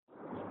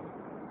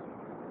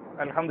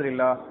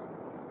அல்ஹம்துலில்லாஹ்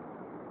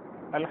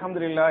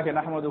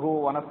நஹ்மதுஹு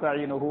வ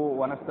நஸ்தஈனுஹு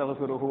வ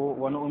நஸ்தக்ஃபிருஹு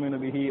வ நு'மினு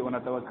பிஹி வ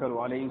நதவக்கலு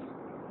அலைஹி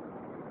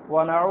வ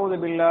நஊது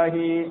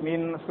பில்லாஹி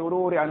மின்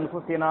ஷுரூரி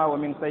அன்ஃபுஸினா வ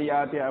மின்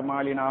ஸய்யிஆத்தி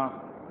அமாலினா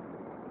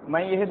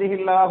மன்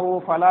யஹ்திஹில்லாஹு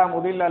ஃபலா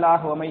முதில்ல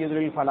லஹு வ மன்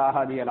யுத்லில் ஃபலா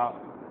ஹாதிய லஹு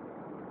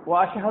வ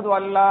அஷ்ஹது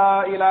அன் லா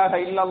இலாஹா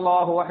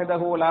இல்லல்லாஹு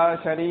வஹ்தஹு லா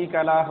ஷரீக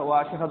லஹு வ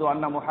அஷ்ஹது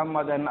அன்ன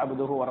முஹம்மதன்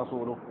அப்துஹு வ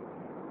ரசூலுஹு.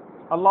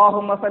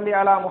 اللهم صل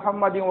على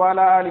محمد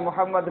وعلى آل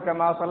محمد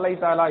كما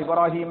صليت على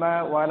إبراهيم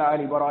وعلى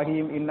آل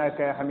إبراهيم إنك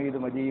حميد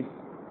مجيد.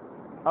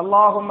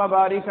 اللهم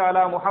بارك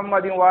على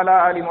محمد وعلى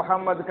آل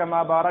محمد كما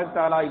باركت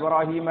على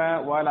إبراهيم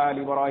وعلى آل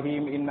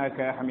إبراهيم إنك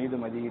حميد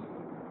مجيد.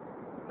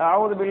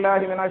 أعوذ بالله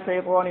من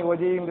الشيطان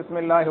الرجيم. بسم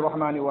الله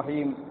الرحمن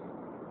الرحيم.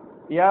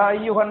 يا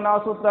أيها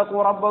الناس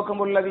اتقوا ربكم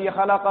الذي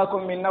خلقكم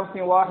من نفس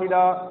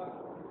واحدة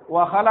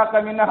وخلق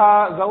منها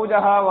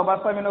زوجها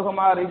وبث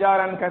منهما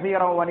رجالا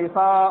كثيرا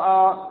ونساء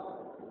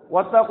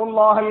واتقوا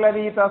الله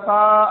الذي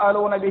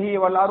تساءلون به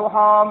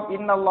والأرحام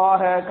إن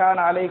الله كان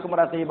عليكم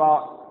رقيبا.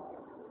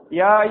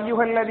 يا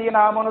أيها الذين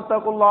آمنوا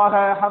اتقوا الله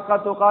حق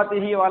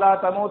تقاته ولا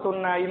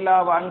تموتن إلا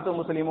وأنتم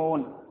مسلمون.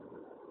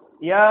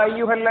 يا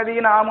أيها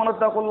الذين آمنوا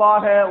اتقوا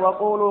الله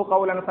وقولوا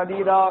قولا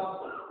سديدا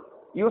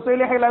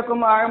يصلح لكم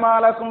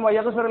أعمالكم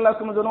ويغفر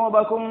لكم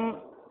ذنوبكم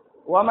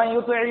ومن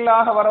يطع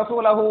الله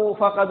ورسوله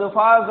فقد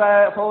فاز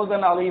فوزا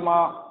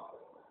عظيما.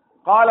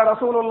 قال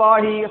رسول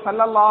الله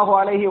صلى الله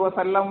عليه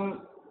وسلم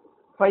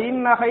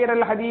فإن خير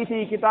الحديث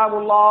كتاب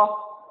الله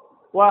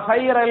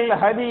وخير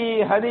الهدي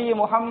هدي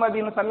محمد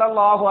صلى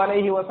الله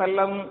عليه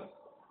وسلم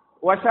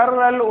وشر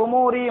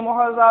الأمور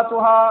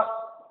محدثاتها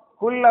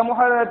كل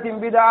محدثة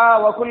بدعة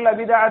وكل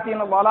بدعة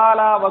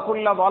ضلالة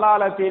وكل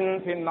ضلالة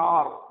في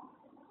النار.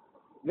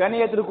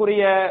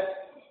 கண்ணியத்திற்குரிய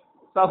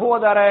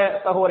சகோதர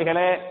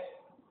சகோதரிகளே,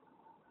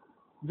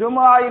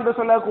 ஜும்ஆ என்று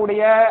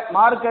சொல்லக்கூடிய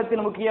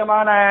மார்க்கத்தின்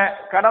முக்கியமான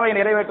கடமை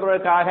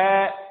நிறைவேற்றுவதற்காக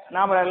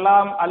நாம்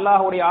எல்லாம்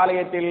அல்லாஹ்வுடைய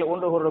ஆலயத்தில்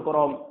ஒன்று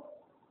கூடியிருக்கிறோம்.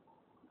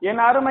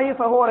 என் அருமை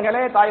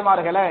சகோதரர்களே,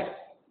 தாய்மார்களே,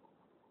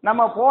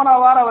 நம்ம போன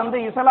வாரம்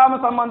இஸ்லாம்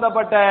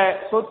சம்பந்தப்பட்ட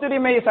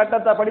சொத்துரிமை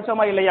சட்டத்தை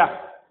படிச்சோமா இல்லையா?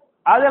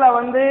 அதுல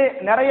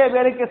நிறைய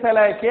பேருக்கு சில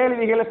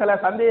கேள்விகள், சில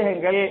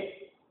சந்தேகங்கள்.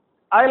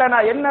 அதுல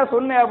நான் என்ன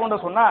சொன்னேன்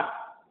அப்படின்னு சொன்னா,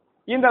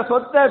 இந்த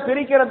சொத்தை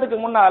பிரிக்கிறதுக்கு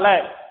முன்னால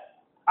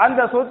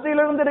அந்த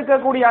சொத்திலிருந்து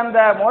இருக்கக்கூடிய அந்த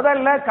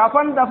முதல்ல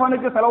கஃபன்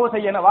தஃபனுக்கு செலவு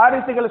செய்யணும்.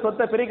 வாரிசுகள்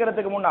சொத்தை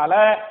பிரிக்கிறதுக்கு முன்னால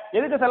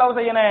எதுக்கு செலவு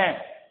செய்யணும்?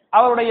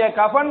 அவருடைய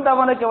கஃபன்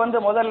தஃபனுக்கு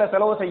முதல்ல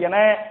செலவு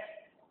செய்யணும்.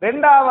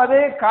 ரெண்டாவது,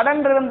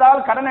 கடன்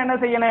இருந்தால் கடன் என்ன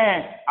செய்யணும்?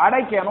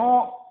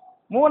 அடைக்கணும்.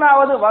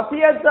 மூணாவது,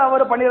 வசியத்து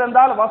அவர்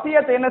பண்ணியிருந்தால்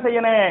வசியத்தை என்ன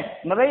செய்யணும்?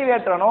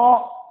 நிறைவேற்றணும்.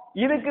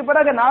 இதுக்கு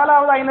பிறகு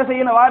நாலாவதா என்ன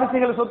செய்யணும்?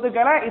 வாரிசுகள்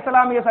சொத்துக்களை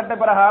இஸ்லாமிய சட்ட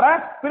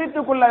பிரகாரம்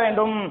பிரித்துக் கொள்ள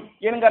வேண்டும்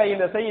என்கிற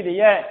இந்த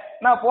செய்தியை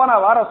நான் போன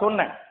வாரம்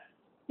சொன்னேன்.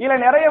 இல்ல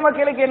நிறைய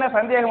மக்களுக்கு என்ன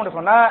சந்தேகம்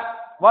சொன்னா,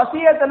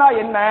 வசியத்துனா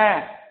என்ன?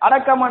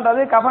 அடக்கம்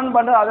பண்றது, கஃபன்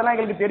பண்றது அதெல்லாம்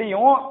எங்களுக்கு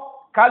தெரியும்.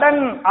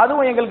 கடன்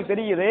அதுவும் எங்களுக்கு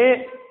தெரியுது.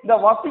 இந்த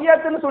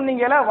வசியத்துன்னு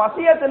சொன்னீங்கல,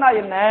 வசியத்துனா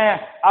என்ன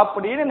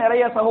அப்படின்னு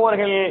நிறைய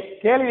சகோதரர்கள்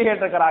கேள்வி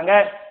கேட்டிருக்கிறாங்க.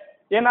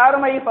 என்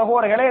அருமை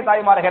சகோதரர்களே,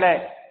 தாய்மார்களே,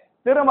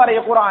 திருமறை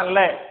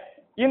குர்ஆன்ல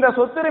இந்த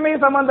சொத்துரிமை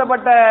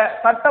சம்பந்தப்பட்ட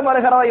சட்டம்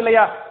வருகிறதா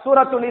இல்லையா?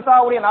 சூரத்து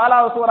நிசாவுடைய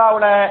 4வது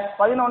சூறாவுல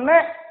 11,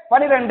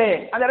 12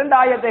 அந்த 2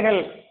 ஆயத்துகள்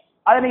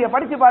அதை நீங்க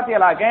படிச்சு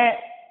பார்த்தீங்களாக்க,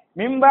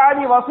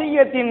 மிம்பாதி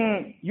வசியத்தின்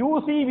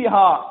யூசி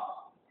பிஹா,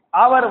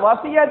 அவர்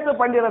வசியத்து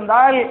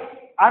பண்ணியிருந்தால்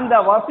அந்த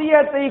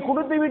வசியத்தை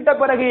கொடுத்து விட்ட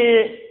பிறகு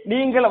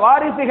நீங்கள்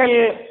வாரிசுகள்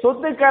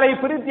சொத்துக்களை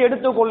பிரித்து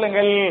எடுத்துக்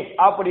கொள்ளுங்கள்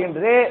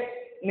அப்படின்றது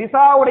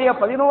நிசாவுடைய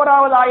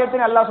 11வது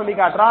ஆயத்தில் அல்லாஹ் சொல்லி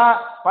காட்டுறான்.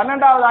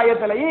 12வது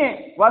ஆயத்திலையும்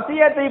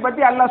வசியத்தை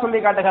பத்தி அல்லாஹ் சொல்லி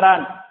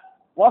காட்டுகிறான்.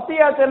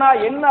 வசியத்துனா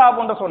என்ன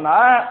அப்படின்னு சொன்னா,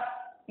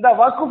 இந்த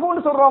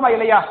வக்ஃபுன்னு சொல்றோமா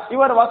இல்லையா?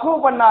 இவர் வக்ஃபு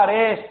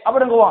பண்ணாரு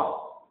அப்படிங்குவோம்.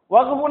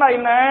 வக்ஃபுனா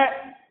என்ன?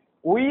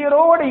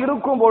 உயிரோடு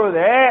இருக்கும்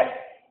பொழுது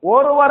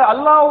ஒருவர்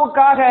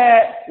அல்லாஹ்வுக்காக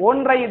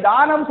ஒன்றை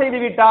தானம் செய்து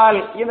விட்டால்,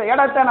 இந்த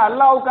இடத்தை நான்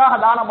அல்லாஹ்வுக்காக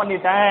தானம்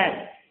பண்ணிட்டேன்,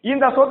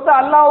 இந்த சொத்தை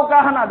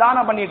அல்லாஹ்வுக்காக நான்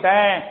தானம்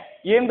பண்ணிட்டேன்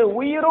என்று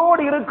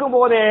உயிரோடு இருக்கும்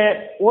போது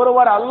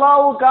ஒருவர்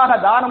அல்லாஹ்வுக்காக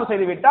தானம்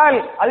செய்து விட்டால்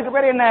அதுக்கு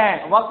பேர் என்ன?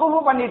 வக்ஃபு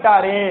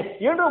பண்ணிட்டாரு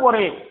என்று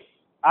பொருள்.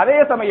 அதே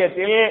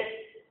சமயத்தில்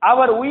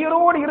அவர்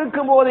உயிரோடு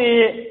இருக்கும் போது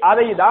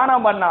அதை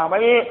தானம்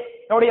பண்ணாமல்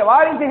தன்னுடைய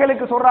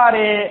வாரிசுகளுக்கு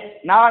சொல்றாரு,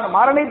 நான்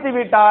மரணித்து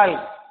விட்டால்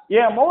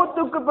என்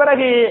மௌத்துக்கு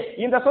பிறகு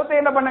இந்த சொத்தை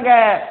என்ன பண்ணுங்க?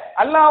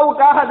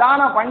 அல்லாஹ்வுக்காக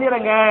தானம்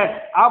பண்ணிடுங்க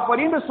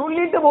அப்படின்னு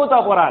சொல்லிட்டு மௌத்தா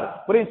போறார்.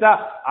 புரியுதா?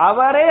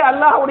 அவரே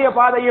அல்லாஹ்வுடைய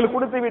பாதையில்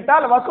கொடுத்து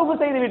விட்டால் வக்ஃபு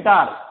செய்து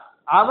விட்டார்.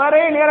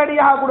 அவரே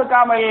நேரடியாக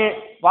கொடுக்காமல்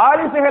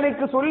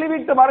வாரிசுகளுக்கு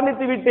சொல்லிவிட்டு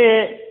மரணித்து விட்டு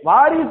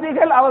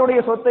வாரிசுகள் அவருடைய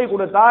சொத்தை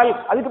கொடுத்தால்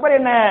அதுக்கு பேர்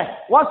என்ன?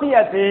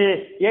 வசியத்து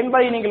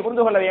என்பதை நீங்கள்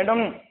புரிந்து கொள்ள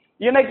வேண்டும்.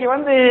 இன்னைக்கு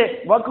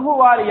வக்ஃபு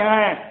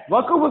வாரியம்,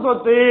 வக்ஃபு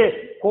சொத்து,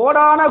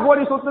 கோடான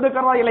கோடி சொத்து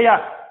இருக்கிறதா இல்லையா?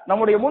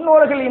 நம்முடைய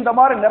முன்னோர்கள் இந்த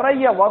மாதிரி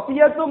நிறைய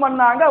வசியத்தும்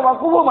பண்ணாங்க,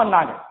 வக்ஃபும்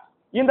பண்ணாங்க.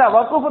 இந்த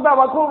வக்ஃபு தான்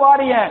வக்ஃபு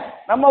வாரியம்.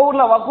 நம்ம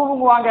ஊர்ல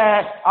வக்ஃபுங்குவாங்க,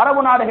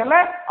 அரபு நாடுகள்ல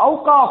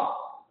அவுகாஃப்.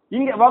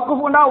 இங்க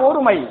வக்ஃபுனா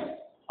ஒருமை,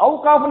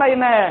 அவுகாஃப்னா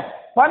என்ன?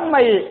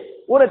 பன்மை.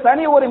 ஒரு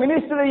தனி ஒரு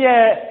மினிஸ்ட்ரிய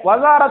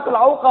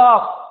வசாரத்துல்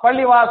அவுகாஃப்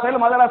பள்ளிவாசல்,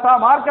 மதரசா,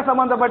 மார்க்க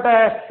சம்பந்தப்பட்ட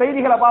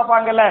செய்திகளை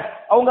பார்ப்பாங்கல்ல,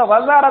 அவங்க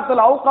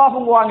வஸாரத்துல்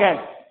அவுகாஃப்ங்குவாங்க.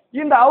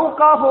 இந்த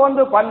அவுகாஃப்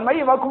வந்து பன்மை,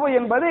 வக்ஃபு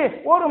என்பது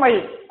ஒருமை.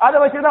 அதை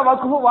வச்சுதான்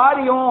வக்ஃபு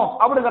வாரியம்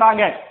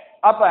அப்படிங்கிறாங்க.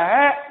 அப்ப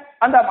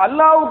அந்த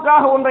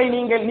அல்லாஹ்வுக்காக ஒன்றை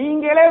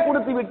நீங்களே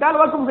கொடுத்து விட்டால்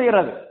வக்ஃப்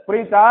செய்யறது,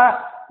 புரியுதா?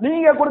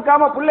 நீங்க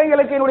கொடுக்காம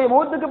பிள்ளைங்களுக்கு என்னுடைய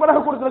மௌத்துக்கு பிறகு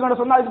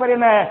கொடுத்துருக்கணும் சொன்னா அதுக்கு பேர்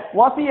என்ன?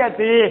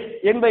 வசியத்து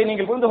என்பதை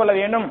நீங்கள் புரிந்து கொள்ள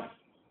வேண்டும்.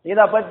 இத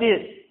பத்தி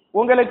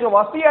உங்களுக்கு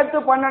வசியத்து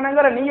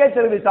பண்ணணுங்கிற நியத்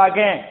தெரிவிச்சாக்க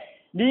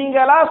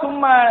நீங்களா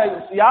சும்மா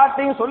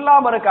யார்ட்டையும்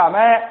சொல்லாம இருக்காம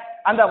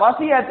அந்த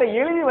வசியத்தை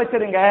எழுதி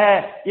வச்சிருங்க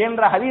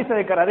என்ற ஹதீஸ்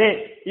இருக்கிறது.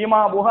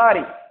 இமாம்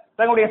புகாரி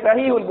தன்னுடைய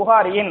ஸஹீஹுல்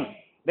புகாரியின்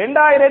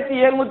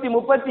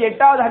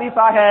 2738வது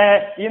ஹதீஸாக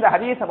இந்த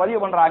ஹதீஸை பதிவு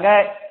பண்றாங்க.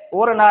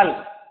 ஒரு நாள்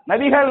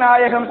நபிகள்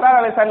நாயகம்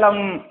ஸல்லல்லாஹு அலைஹி வஸல்லம்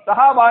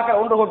சஹாபாக்கள்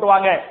ஒன்று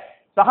கூட்டுவாங்க.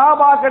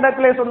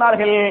 சஹாபாக்களிடத்திலே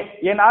சொன்னார்கள்,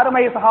 என்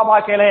அருமை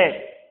சஹாபாக்களே,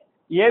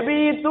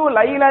 யபீது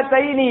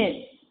லைலத்தைனி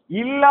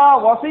இல்லா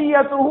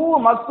வசியத்துஹு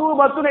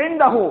மக்தூபத்துன்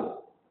இன்தஹு.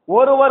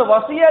 ஒருவர்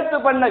வசியத்து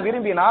பண்ண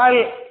விரும்பினால்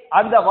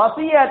அந்த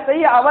வசியத்தை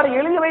அவர்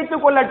எழுதி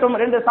வைத்துக் கொள்ளட்டும்.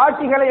 2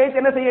 சாட்சிகளை வைத்து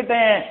என்ன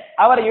செய்யட்டும்?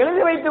 அவர்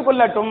எழுதி வைத்துக்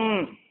கொள்ளட்டும்.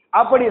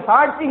 அப்படி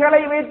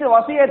சாட்சிகளை வைத்து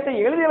வசியத்தை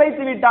எழுதி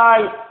வைத்து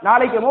விட்டால்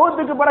நாளைக்கு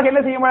மௌத்துக்கு பிறகு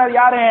என்ன செய்ய முடியாது,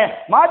 யாரு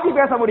மாற்றி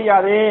பேச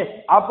முடியாது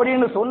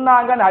அப்படின்னு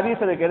சொன்னாங்கன்னு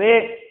ஹதீஸ் இருக்குது.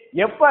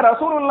 எப்ப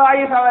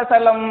ரசூலுல்லாஹி ஸல்லல்லாஹு அலைஹி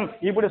வஸல்லம்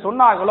இப்படி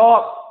சொன்னாங்களோ,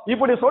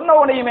 இப்படி சொன்ன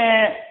உடனேயுமே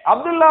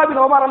அப்துல்லாஹ்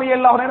பின் உமர்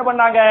ரலியல்லாஹு அன்ஹு என்ன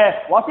பண்ணாங்க?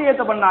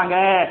 வசியத்தை பண்ணாங்க.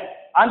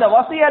 அந்த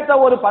வசியத்தை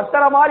ஒரு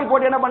பத்திர மாதிரி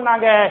போட்டு என்ன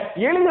பண்ணாங்க?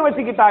 எழுதி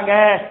வச்சுக்கிட்டாங்க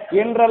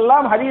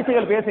என்றெல்லாம்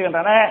ஹதீசுகள்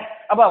பேசுகின்றன.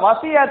 அப்ப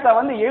வசியத்தை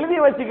வந்து எழுதி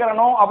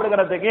வச்சுக்கிறணும்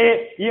அப்படிங்கிறதுக்கு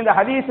இந்த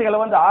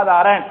ஹதீசுகள் வந்து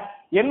ஆதாரம்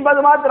என்பது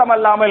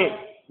மாத்திரமல்லாமல்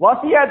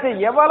வசியத்தை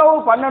எவ்வளவு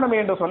பண்ணணும்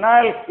என்று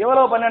சொன்னால்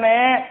எவ்வளவு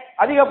பண்ணணும்?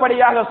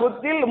 அதிகப்படியாக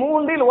சொத்தில்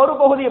 3இல் 1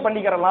 பகுதியை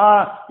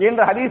பண்ணிக்கிறலாம்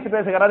என்று ஹதீஸ்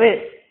பேசுகிறது.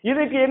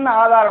 இதுக்கு என்ன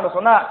ஆதாரம்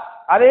சொன்னா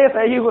அதே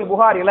ஸஹீஹுல்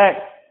புகாரில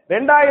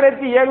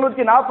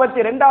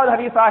 2742வது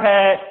ஹதீஸாக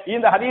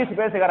இந்த ஹதீஸ்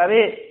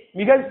பேசுகிறது.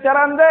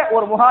 மிகச்சிறந்த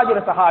ஒரு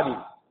முஹாஜிர் சஹாபி.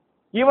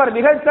 இவர்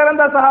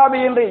மிகச்சிறந்த சஹாபி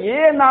என்று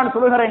ஏன் நான்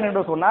சொல்கிறேன்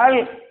என்று சொன்னால்,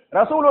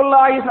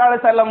 ரசூலுல்லாஹி ஸல்லல்லாஹு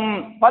அலைஹி வஸல்லம்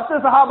 10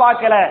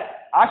 சஹாபாக்கள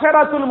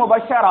அஷரத்துல்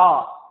முபஷ்ஷரா,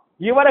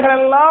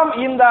 இவர்களெல்லாம்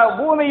இந்த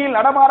பூமியில்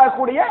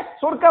நடமாடக்கூடிய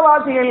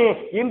சொர்க்கவாசிகள்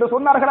என்று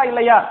சொன்னார்களா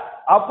இல்லையா?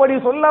 அப்படி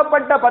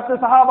சொல்லப்பட்ட 10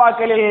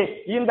 சஹாபாக்களில்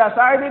இந்த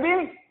ஸஅத்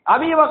பின்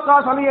அபீ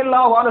வக்காஸ்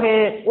ரலியல்லாஹு அன்ஹு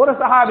ஒரு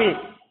சஹாபி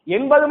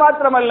என்பது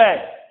மாத்திரமல்ல,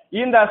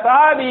 இந்த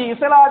சஹாபி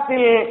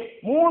இஸ்லாத்தில்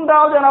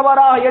 3வது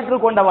நபராக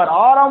ஏற்றுக்கொண்டவர்.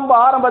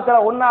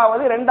 ஆரம்பத்தில்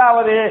 1வது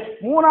 2வது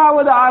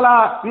 3வது ஆளா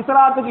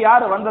இஸ்லாத்துக்கு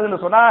யார்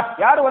வந்ததுன்னு சொன்னா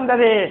யார்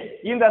வந்தது?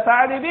 இந்த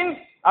ஸஅத் பின்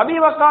அபீ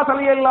வக்காஸ்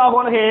ரலியல்லாஹு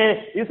அன்ஹு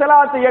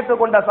இஸ்லாத்தை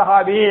ஏற்றுக்கொண்ட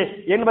சஹாபி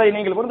என்பதை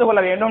நீங்கள் புரிந்து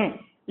கொள்ள வேண்டும்.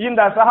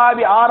 இந்த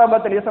சஹாபி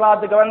ஆரம்பத்தில்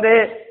இஸ்லாத்துக்கு வந்து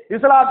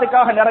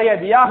இஸ்லாத்துக்காக நிறைய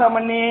தியாகம்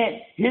பண்ணி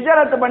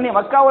ஹிஜ்ரத் பண்ணி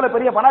மக்காவுல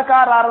பெரிய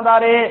பணக்காரரா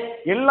இருந்தாரு.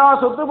 எல்லா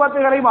சொத்து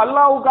பத்துகளையும்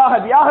அல்லாஹ்வுக்காக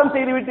தியாகம்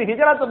செய்துவிட்டு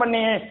ஹிஜ்ரத்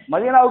பண்ணி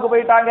மதீனாவுக்கு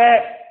போயிட்டாங்க.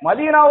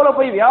 மதீனாவுல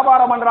போய்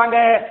வியாபாரம் பண்றாங்க.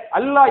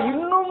 அல்லாஹ்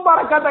இன்னும்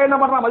பரக்கத்தை என்ன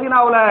பண்றான்?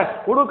 மதீனாவுல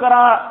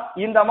கொடுக்கறான்.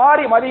 இந்த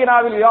மாதிரி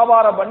மதீனாவில்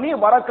வியாபாரம் பண்ணி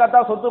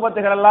பரக்கத்தா சொத்து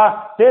பத்துகள் எல்லாம்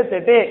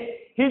சேர்த்துட்டு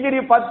ஹிஜ்ரி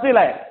 10ல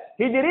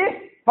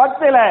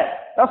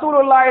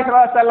ரசூலுல்லாஹி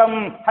ஸல்லல்லாஹு அலைஹி வஸல்லம்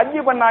ஹஜ்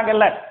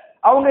பண்ணாங்கல்ல,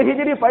 அவங்க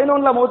ஹிஜ்ரி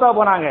 11ல மௌத்தா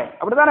போனாங்க.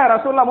 அப்படிதானே?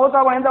 ரசூலுல்லாஹ் மௌத்தா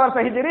போன எந்த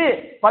வருஷம்? ஹிஜ்ரி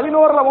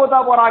 11ல மௌத்தா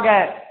போறாங்க.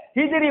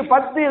 ஹிஜ்ரி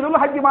 10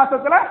 துல்ஹஜ்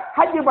மாசத்துல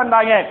ஹஜ்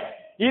பண்ணாங்க.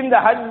 இந்த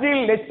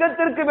ஹஜ்ஜில்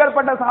லட்சத்திற்கு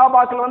மேற்பட்ட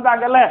சஹாபாக்கள்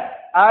வந்தாங்கல்ல,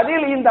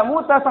 அதில் இந்த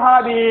மூத்த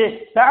சஹாபி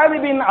ஸஅத்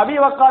பின் அபீ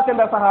வக்காஸ்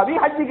என்ற சஹாபி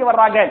ஹஜ்ஜுக்கு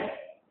வர்றாங்க.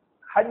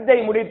 ஹஜ்ஜை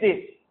முடித்து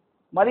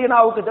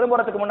மதீனாவுக்கு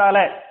திரும்புறதுக்கு முன்னால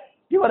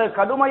இவர்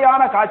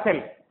கடுமையான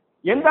காய்ச்சல்.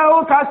 எந்த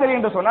அளவு காய்ச்சல்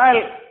என்று சொன்னால்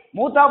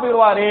மூத்தா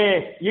போயிடுவாரு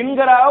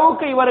என்கிற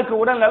அளவுக்கு இவருக்கு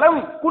உடல் நலம்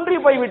குன்றி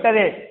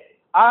போய்விட்டது.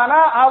 ஆனா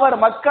அவர்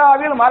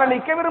மக்காவில்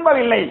மரணிக்க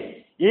விரும்பவில்லை.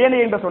 ஏன்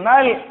என்று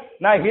சொன்னால்,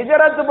 நான்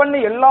ஹிஜ்ரத் பண்ணி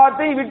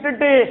எல்லாத்தையும்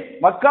விட்டுட்டு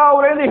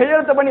மக்காவிலிருந்து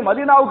ஹிஜ்ரத் பண்ணி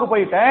மதீனாவுக்கு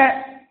போயிட்டேன்.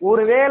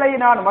 ஒருவேளை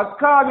நான்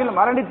மக்காவில்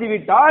மரணித்து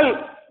விட்டால்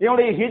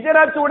என்னுடைய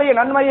ஹிஜ்ரத்துடைய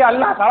நன்மையை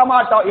அல்லாஹ்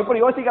தரமாட்டான். எப்படி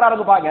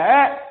யோசிக்கிறாரு பாங்க.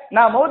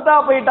 நான் மௌத்தா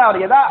போயிட்டா,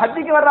 அவர் ஏதா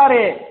ஹஜ்ஜுக்கு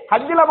வர்றாரு,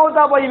 ஹஜ்ஜில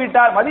மௌத்தா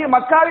போய்விட்டால்,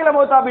 மக்காவில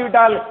மௌத்தா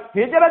போய்விட்டால்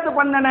ஹிஜ்ரத்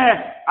பண்ணன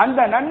அந்த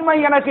நன்மை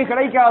எனக்கு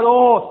கிடைக்காதோ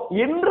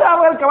என்று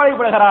அவர்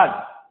கவலைப்படுகிறார்.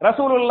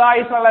 ரசூலுல்லாஹி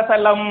ஸல்லல்லாஹு அலைஹி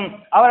வஸல்லம்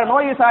அவர்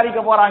நோய் விசாரிக்க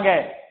போறாங்க.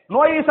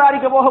 நோய்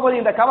விசாரிக்க போகும்போது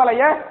இந்த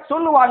கவலைய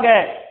சொல்லுவாங்க.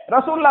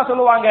 ரசூலுல்லாஹ்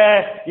சொல்லுவாங்க,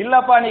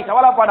 இல்லப்பா நீ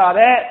கவலைப்படாத,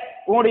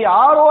 உன்னுடைய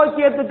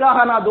ஆரோக்கியத்துக்காக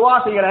நான் துஆ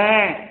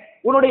செய்யறேன்,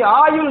 உன்னுடைய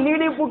ஆயுள்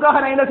நீடிப்புக்காக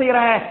நான் என்ன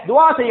செய்யறேன்?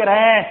 துஆ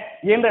செய்யறேன்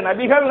என்று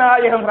நபிகள்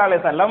நாயகம் ஸல்லல்லாஹு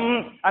அலைஹி வஸல்லம்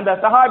அந்த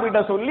சஹாபிட்ட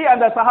சொல்லி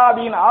அந்த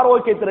சஹாபியின்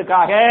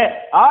ஆரோக்கியத்திற்காக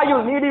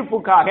ஆயுள்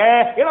நீடிப்புக்காக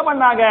என்ன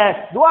பண்ணாங்க?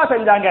 துஆ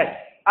செஞ்சாங்க.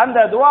 அந்த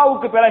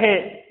துஆவுக்கு பிறகு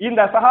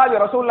இந்த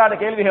சஹாபி ரசூலுல்லாஹ்ட்ட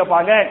கேள்வி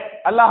கேட்பாங்க,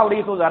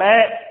 அல்லாஹ்வுடைய தூதரே,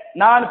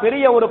 நான்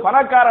பெரிய ஒரு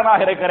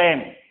பணக்காரனாக இருக்கிறேன்,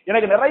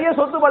 எனக்கு நிறைய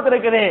சொத்து பத்து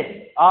இருக்குது,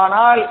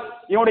 ஆனால்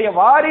என்னுடைய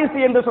வாரிசு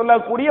என்று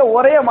சொல்லக்கூடிய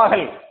ஒரே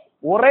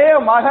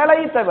மகளை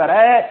தவிர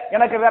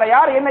எனக்கு வேற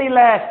யார் என்ன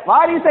இல்ல?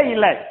 வாரிசே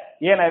இல்ல.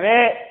 எனவே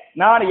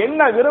நான்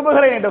என்ன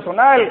விரும்புகிறேன் என்று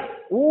சொன்னால்,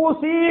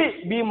 ஊசி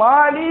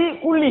பிமாலி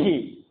குல்லிஹி,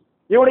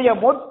 என்னுடைய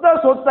மொத்த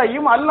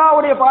சொத்தையும்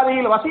அல்லாஹ்வுடைய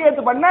பாதையில்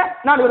வசியத்து பண்ண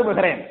நான்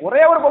விரும்புகிறேன்.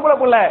 ஒரே ஒரு பொம்பளை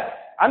புள்ள,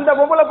 அந்த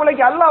பொம்பளை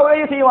பிள்ளைக்கு அல்லாஹ்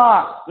உதவி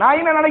செய்வான். நான்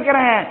என்ன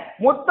நினைக்கிறேன்,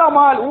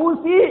 மொத்தமால்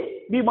ஊசி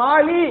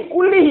பிமாலி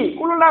குல்லிஹி,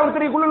 குல்லுனா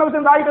தெரியும்,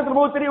 குல்லுனா தாயிகத்துல்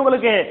மௌத் தெரியும்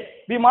உங்களுக்கு,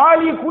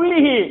 பிமாலி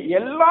குல்லிஹி,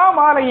 எல்லா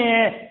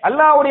மாலையும்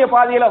அல்லாஹ்வுடைய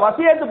பாதையில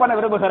வசியத்து பண்ண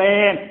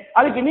விரும்புகிறேன்,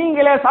 அதுக்கு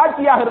நீங்களே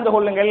சாட்சியாக இருந்து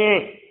கொள்ளுங்கள்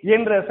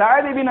என்று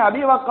சஅத் பின்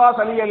அபி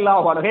வக்காஸ்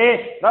ரலியல்லாஹு அன்ஹு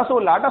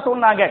ரசூலுல்லாஹ்ட்ட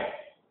சொன்னாங்க.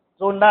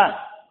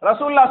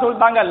 ரசூலுல்லாஹ்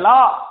சொல்லிட்டாங்க, லா,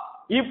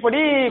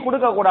 இப்படி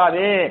கொடுக்க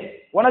கூடாது,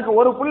 உனக்கு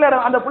ஒரு புள்ள,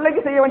 அந்த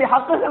பிள்ளைக்கு செய்ய வேண்டிய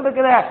ஹக்குகள்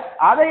இருக்குது,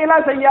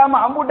 அதையெல்லாம் செய்யாம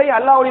அம்புட்டையும்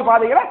அல்லாஹ்வுடைய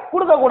பாதையில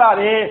கொடுக்க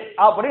கூடாது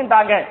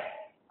அப்படின்ட்டாங்க.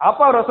 அப்ப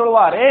அவர்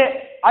சொல்லுவாரு,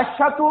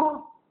 அஷ்ஷதுர்,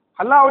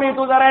 அல்லாஹ்வுடைய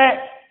தூதரே,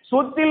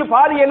 சொத்தில்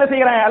பாதி என்ன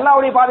செய்யறேன்,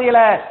 அல்லாஹ்வுடைய பாதையில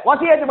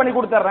வசியத்து பண்ணி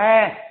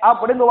கொடுத்துறேன்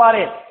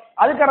அப்படிங்குவாரு.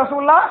 அதுக்கு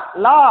ரசூலுல்லாஹ்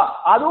லா,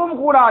 அதுவும்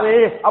கூடாது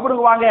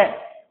அப்படிங்குவாங்க.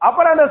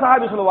 அப்புறம் அந்த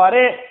சஹாபி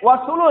சொல்லுவாரு,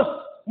 வசுலுஸ்,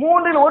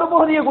 மூன்றில் ஒரு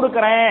பகுதியை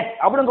கொடுக்கிறேன்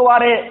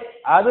அப்படிங்குவாரு.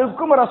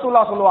 அதுக்கும்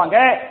ரசூலுல்லாஹ் சொல்லுவாங்க,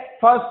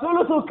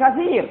 ஃபசுலுசு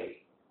கசீர்,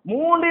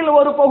 மூன்றில்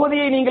ஒரு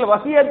பகுதியை நீங்கள்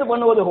வசியத்து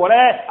பண்ணுவது போல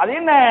அது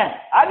என்ன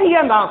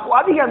அதிகம்தான்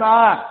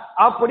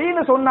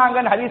அப்படின்னு சொன்னாங்க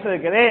ஹதீஸ்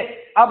இருக்குது.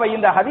 அப்ப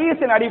இந்த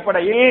ஹதீஸின்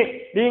அடிப்படையில்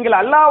நீங்கள்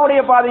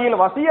அல்லாஹ்வுடைய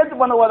பாதையில் வசியத்து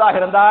பண்ணுவதாக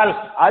இருந்தால்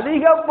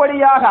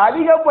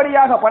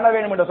அதிகப்படியாக பண்ண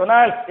வேண்டும் என்று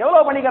சொன்னால்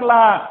எவ்வளவு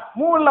பண்ணிக்கலாம்,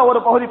 மூணுல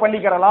ஒரு பகுதி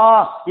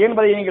பண்ணிக்கிறலாம்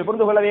என்பதை நீங்கள்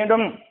புரிந்து கொள்ள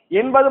வேண்டும்.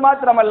 என்பது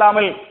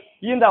மாத்திரமல்லாமல்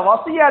இந்த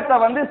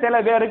வசியத்தை சில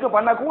பேருக்கு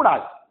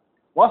பண்ணக்கூடாது,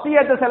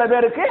 வசியத்தை சில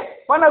பேருக்கு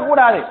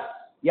பண்ணக்கூடாது.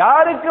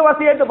 யாருக்கு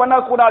வசியத்து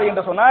பண்ணக்கூடாது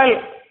என்று சொன்னால்,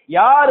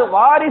 யார்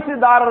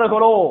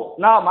வாரிசுதாரர்களோ,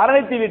 நான்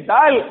மரணித்து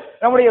விட்டால்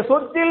நம்முடைய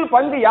சொத்தில்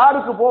பங்கு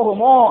யாருக்கு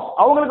போகுமோ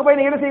அவங்களுக்கு போய்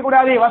நீங்க என்ன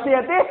செய்யக்கூடாது,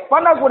 வசியத்து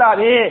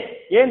பண்ணக்கூடாது.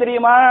 ஏன்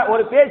தெரியுமா,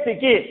 ஒரு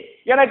பேச்சுக்கு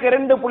எனக்கு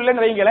 2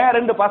 புள்ளைன்னு வைங்களேன்,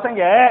 2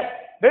 பசங்க,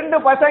 2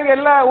 பசங்க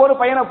எல்லாம் ஒரு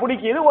பையனை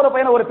பிடிக்குது, ஒரு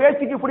பையனை ஒரு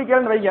பேச்சுக்கு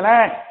பிடிக்கலன்னு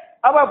வைங்களேன்.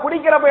 அப்ப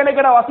பிடிக்கிற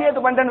பையனுக்கு நான்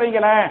வசியத்து பண்ணிட்டேன்னு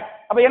வைங்களேன்,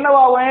 அப்ப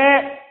என்னவாகும்,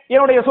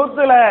 என்னுடைய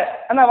சொத்துல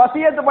அந்த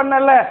வசியத்து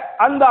பண்ணல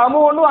அந்த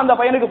அமௌண்ட்டும் அந்த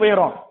பையனுக்கு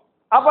போயிடும்.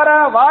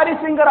 அப்புறம்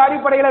வாரிசுங்கிற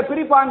அடிப்படையில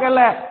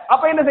பிரிப்பாங்கல்ல,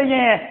 அப்ப என்ன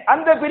செய்யும்,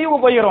 அந்த பிரிவு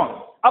போயிடும்.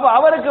 அப்ப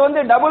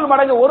அவருக்கு டபுள்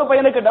மடங்கு, ஒரு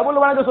பையனுக்கு டபுள்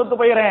மடங்கு சொத்து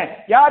போயிடும்.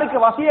 யாருக்கு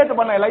வசியத்து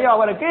பண்ண இல்லையோ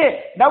அவருக்கு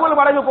டபுள்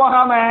மடங்கு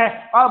போகாம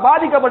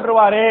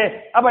பாதிக்கப்பட்டுருவாரு.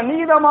 அப்ப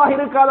நீதமாக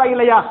இருக்காதா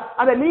இல்லையா,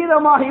 அந்த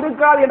நீதமாக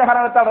இருக்காது என்ற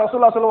காரணத்தால்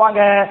ரசூலுல்லாஹ்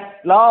சொல்லுவாங்க,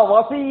 லா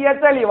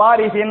வசியத்த லி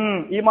வாரிசின்.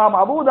 இமாம்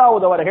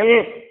அபூதாவூத் அவர்கள்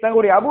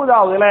தங்களுடைய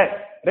அபூதாவூதுல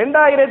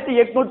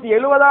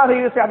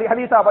 2870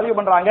 ஹதீஸா பதிவு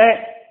பண்றாங்க,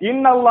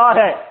 இன்னல்லாஹ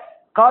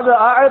கத்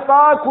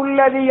அஅதா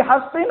குல்லதி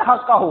ஹஸ்ஸின்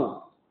ஹக்கஹு,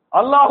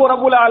 அல்லாஹ்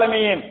ரப்பல்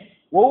ஆலமீன்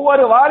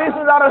ஒவ்வொரு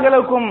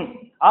வாரிசுதாரர்களுக்கும்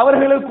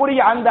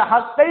அவர்களுக்குரிய அந்த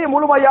ஹக்கை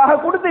முழுமையாக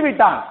கொடுத்து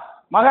விட்டான்.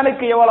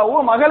 மகனுக்கு எவ்வளவு,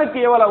 மகளுக்கு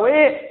எவ்வளவு,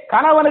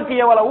 கணவனுக்கு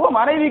எவ்வளவு,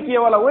 மனைவிக்கு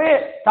எவ்வளவு,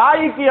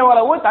 தாய்க்கு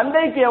எவ்வளவு,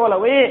 தந்தைக்கு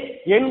எவ்வளவு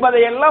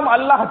என்பதையெல்லாம்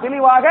அல்லாஹ்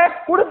தெளிவாக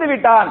கொடுத்து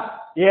விட்டான்.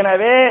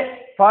 எனவே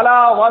ஃபலா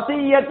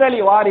வசியத்த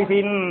லி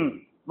வாரிசின்,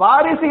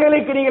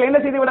 வாரிசுகளுக்கு நீங்கள் என்ன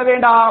செய்து விட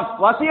வேண்டாம்,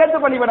 வசியத்து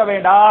பண்ணிவிட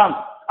வேண்டாம்.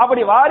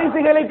 அப்படி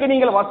வாரிசுகளுக்கு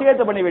நீங்கள்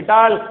வசியத்து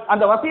பண்ணிவிட்டால்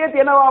அந்த வசியத்து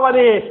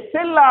என்னவாவது,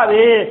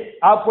 செல்லாது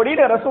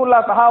அப்படின்னு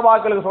ரசூலுல்லாஹ்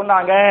சஹாபாக்களுக்கு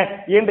சொன்னாங்க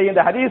என்று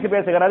இந்த ஹதீஸ்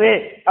பேசுகிறது.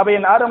 அப்ப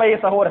என் அருமை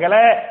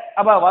சகோதரர்களே,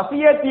 அப்ப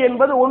வசியத்து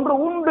என்பது ஒன்று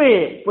உண்டு,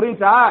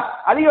 புரிஞ்சா,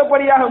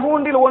 அதிகப்படியாக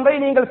 3இல் 1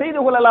 நீங்கள் செய்து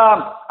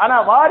கொள்ளலாம். ஆனா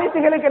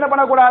வாரிசுகளுக்கு என்ன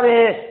பண்ணக்கூடாது,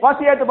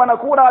 வசியத்து பண்ண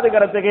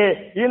கூடாதுங்கிறதுக்கு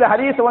இந்த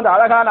ஹதீஸ்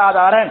அழகான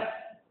ஆதாரம்.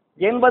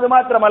 என்பது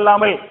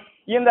மாத்திரமல்லாமல்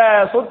இந்த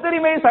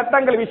சொத்துரிமை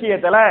சட்டங்கள்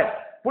விஷயத்துல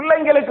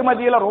பிள்ளைங்களுக்கு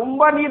மத்தியில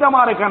ரொம்ப நீதமா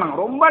இருக்கணும்,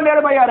 ரொம்ப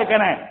நேர்மையா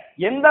இருக்கணும்.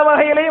 எந்த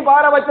வகையிலையும்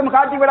பாரபட்சம்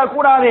காட்டிவிடக்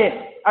கூடாது.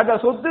 அந்த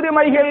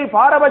சொத்துரிமைகள்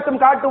பாரபட்சம்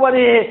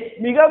காட்டுவது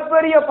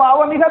மிகப்பெரிய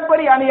பாவம்,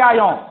 மிகப்பெரிய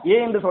அநியாயம்.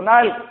 ஏன் என்று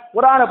சொன்னால்,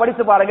 குர்ஆனை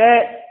படித்து பாருங்க,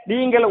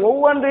 நீங்கள்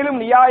ஒவ்வொன்றிலும்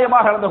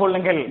நியாயமாக நடந்து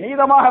கொள்ளுங்கள்,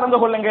 நீதமாக நடந்து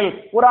கொள்ளுங்கள்.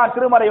 குர்ஆன்,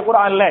 திருமறை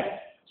குர்ஆன்ல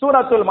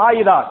சூரத்துல்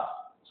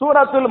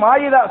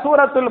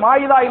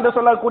மாயிதா என்று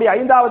சொல்லக்கூடிய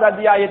 5வது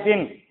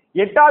அத்தியாயத்தின்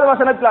 8வது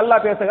வசனத்தில்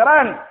அல்லாஹ்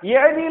பேசுகிறான்,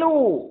 யஅதிலு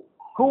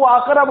ஹுவ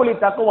அக்ரபு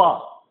லித்தக்வா,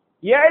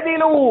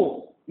 யஅதிலு,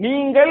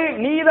 நீங்கள்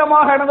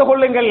நீதமாக நடந்து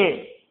கொள்ளுங்கள்,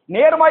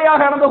 நேர்மையாக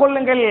நடந்து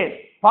கொள்ளுங்கள்,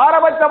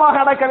 பாரபட்சமாக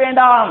நடக்க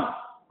வேண்டாம்.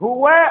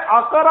 ஹுவ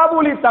அக்ரபு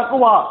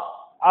லித்தக்வா,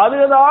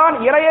 அதுதான்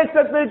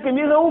இறையச்சத்துக்கு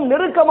மிகவும்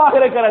நெருக்கமாக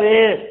இருக்கிறது.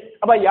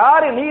 அப்ப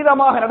யார்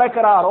நீதமாக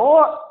நடக்கிறாரோ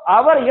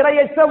அவர்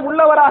இறையச்சம்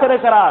உள்ளவராக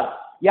இருக்கிறார்.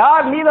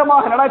 யார்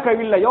நீதமாக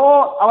நடக்கவில்லையோ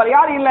அவர்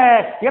யார் இல்ல,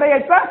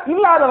 இறையச்சம்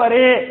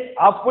இல்லாதவர்.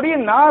 அப்படி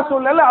நான்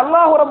சொல்லல,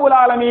 அல்லாஹ் ரப்பல்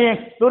ஆலமீன்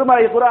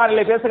திருமறை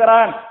குர்ஆனிலே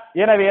பேசுகிறான்.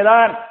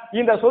 எனவேதான்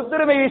இந்த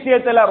சொத்துரிமை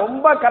விஷயத்துல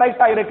ரொம்ப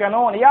கரெக்டா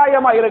இருக்கணும்,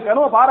 நியாயமா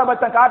இருக்கணும்,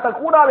 பாரபட்சம்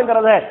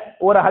காட்டக்கூடாதுங்கிறத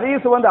ஒரு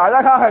ஹதீஸ்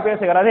அழகாக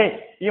பேசுகிறது.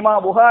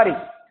 இமாம் புகாரி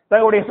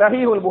தங்களுடைய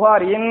சஹீஹுல்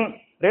புகாரியின்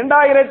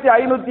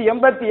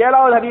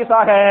 2587வது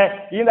ஹதீஸாக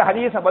இந்த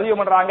ஹதீஸை பதிவு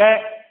பண்றாங்க.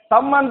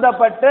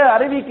 சம்பந்தப்பட்டு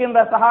அறிவிக்கின்ற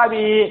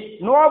சஹாபி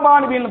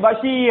நுஅமான் பின்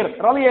பஷீர்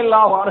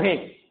ரலியல்லாஹு அன்ஹு.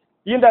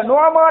 இந்த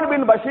நுஅமான்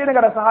பின்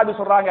பஷீர்ங்கிற சஹாபி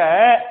சொல்றாங்க,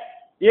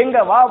 எங்க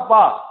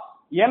வாப்பா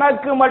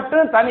எனக்கு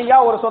மட்டும் தனியா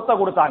ஒரு சொத்தை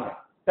கொடுத்தாங்க.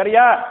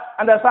 சரியா,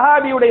 அந்த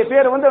சஹாபியுடைய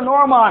பேர்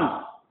நுஅமான்,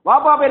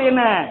 வாப்பா பேர்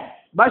என்ன,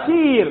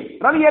 பஷீர்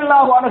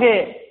ரலியல்லாஹு அன்ஹு.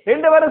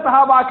 2 பேரும்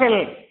சஹாபாக்கள்.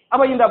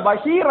 அப்ப இந்த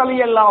பஷீர்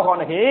ரலியல்லாஹு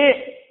அன்ஹு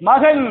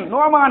மகன்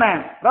நுஅமான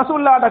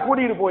ரசூலுல்லாஹ்ட்ட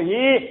கூட்டிட்டு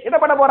போய் என்ன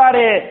பண்ண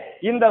போறாரு,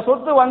 இந்த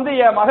சொத்து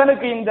என்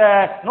மகனுக்கு இந்த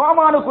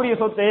நுஅமானுக்குரிய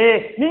சொத்து,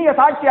 நீங்க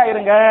சாட்சியா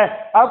இருங்க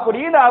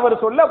அப்படின்னு அவர்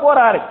சொல்ல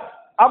போறாரு.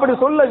 அப்படி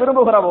சொல்ல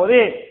விரும்புகிற போது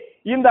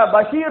இந்த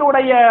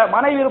பஷீருடைய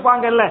மனைவி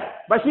இருப்பாங்கல்ல,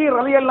 பஷீர்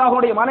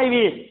ரலியல்லாஹுடைய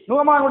மனைவி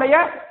நுஅமானுடைய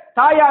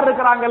தாயார்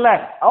இருக்கிறாங்கல்ல,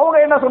 அவங்க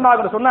என்ன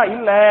சொன்னாங்கன்னு சொன்னா,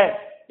 இல்ல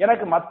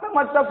எனக்கு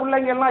மத்த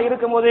பிள்ளைங்க எல்லாம்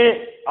இருக்கும்போது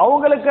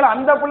அவங்களுக்கு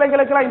அந்த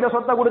பிள்ளைங்களுக்கு இந்த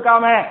சொத்தை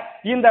கொடுக்காம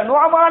இந்த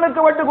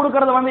நுஅமானுக்கு மட்டும்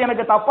கொடுக்கிறது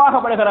எனக்கு தப்பாக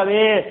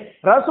படுகிறது.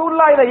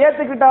 ரசூலுல்லாஹ் இதை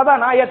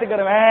ஏத்துக்கிட்டாதான் நான்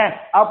ஏத்துக்கிறேன்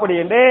அப்படி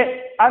என்று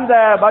அந்த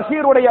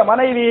பஷீருடைய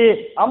மனைவி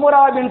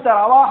அமுரா பின்த்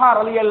ரவாஹா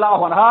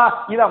ரலியல்லாஹு அன்ஹா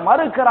இத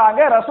மறுக்கிறாங்க.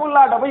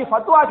 ரசூலுல்லாஹ்ட்ட போய்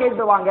ஃபத்வா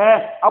கேட்டுவாங்க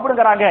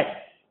அப்படிங்கறாங்க.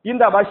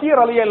 இந்த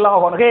பஷீர்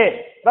ரலியல்லாஹு அன்ஹு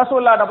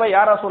ரசூலுல்லாஹ்ட்ட போய்,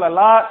 யா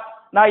ரசூலல்லாஹ்,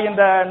 நான்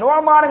இந்த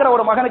நுஅமான்ங்கிற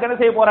ஒரு மகனுக்கு என்ன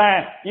செய்ய போறேன்,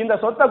 இந்த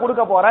சொத்தை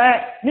கொடுக்க போறேன்,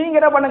 நீங்க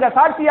என்ன பண்ணுங்க,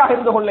 சாட்சியாக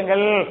இருந்து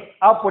கொள்ளுங்கள்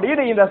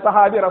அப்படின்னு இந்த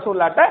சஹாபி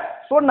ரசூலுல்லாஹ்ட்ட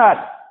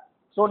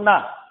சொன்னா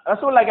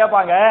ரசூலுல்லாஹ்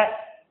கேட்பாங்க,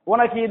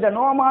 உனக்கு இந்த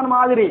நுஅமான்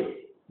மாதிரி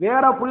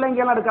வேற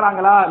பிள்ளைங்க எல்லாம்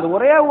இருக்கிறாங்களா, இந்த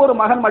ஒரே ஒரு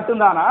மகன்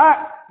மட்டும்தானா,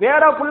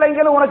 வேற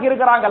பிள்ளைங்களும் உனக்கு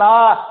இருக்கிறாங்களா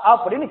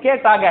அப்படின்னு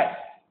கேட்டாங்க.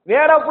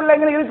 வேற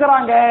பிள்ளைங்களும்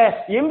இருக்கிறாங்க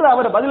என்று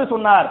அவர் பதில்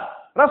சொன்னார்.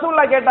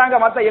 ரசூலுல்லாஹ் கேட்டாங்க,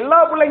 மத்த எல்லா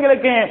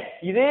பிள்ளைங்களுக்கும்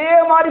இதே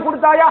மாதிரி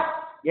கொடுத்தாயா,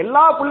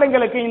 எல்லா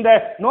பிள்ளைங்களுக்கும் இந்த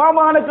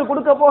நுஅமானுக்கு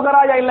கொடுக்க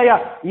போகிறாயா இல்லையா,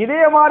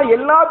 இதே மாதிரி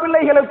எல்லா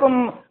பிள்ளைகளுக்கும்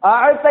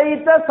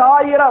அஅதைத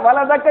சாயிர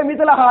வலதக்க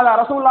மிஸ்லஹாதா,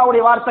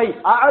 ரசூலுல்லாஹ்வுடைய வார்த்தை,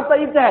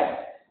 அஅதைத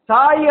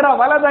சாயிர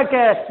வலதக்க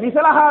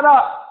மிஸ்லஹாதா,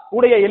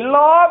 உடைய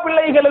எல்லா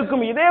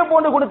பிள்ளைகளுக்கும் இதே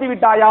போன்று கொடுத்து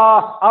விட்டாயா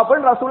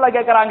அப்படின்னு ரசூலுல்லாஹ்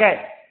கேட்கிறாங்க.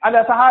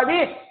 அந்த சஹாபி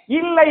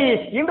இல்லை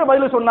என்று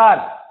பதில்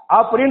சொன்னார்.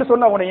 அப்படின்னு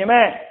சொன்ன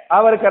உடனே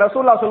அவருக்கு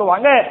ரசூலுல்லாஹ்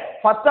சொல்லுவாங்க,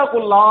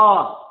 ஃபத்தகுல்லாஹ்,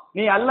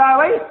 நீ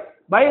அல்லாஹ்வை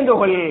பயந்து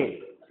கொள்,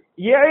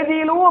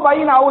 எதிலு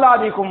பைன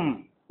அவுலாதிக்கும்,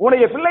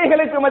 உடைய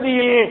பிள்ளைகளுக்கு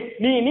மத்தியில்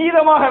நீ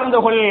நீதமாக இருந்து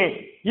கொள்,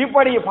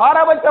 இப்படி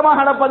பாரபட்சமாக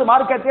நடப்பது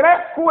மார்க்கத்தில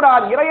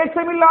கூடாது,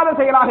 இரையச்சமில்லாத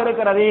செயலாக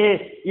இருக்கிறது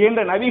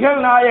என்று நபிகள்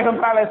நாயகம்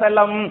ஸல்லல்லாஹு அலைஹி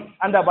வஸல்லம்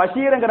அந்த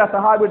பஷீர்ங்கிற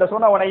சஹாபிட்ட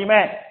சொன்ன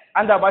உடனே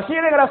அந்த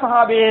பஷீர்ங்கிற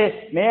சஹாபி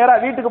நேரா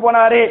வீட்டுக்கு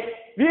போனாரு.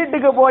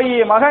 வீட்டுக்கு போய்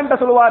மகன்கிட்ட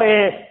சொல்லுவாரு,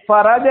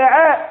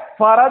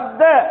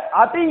 ஃபரத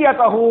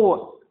அதியதஹு,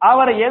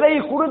 அவர் எதை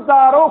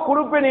கொடுத்தாரோ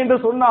கொடுப்பேன் என்று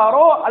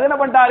சொன்னாரோ அதை என்ன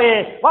பண்ணிட்டாரு,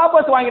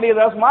 வாபஸ்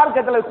வாங்கிட்டு,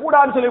 மார்க்கத்தில்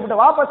கூடான்னு சொல்லிவிட்டு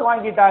வாபஸ்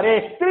வாங்கிட்டாரு,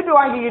 திருப்பி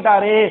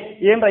வாங்கிக்கிட்டாரு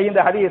என்ற இந்த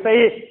ஹதீஸை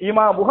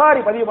இமாம்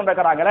புகாரி பதிவு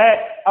பண்றாங்களே.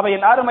 அப்ப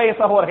என் அருமை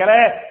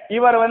சகோதரர்களே,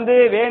 இவர்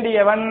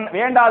வேண்டியவன்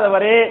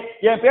வேண்டாதவர்,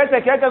 என்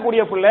பேச்சை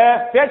கேட்கக்கூடிய புள்ள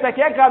பேச்சை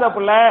கேட்காத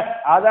புள்ள,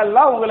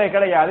 அதெல்லாம் உங்களுக்கு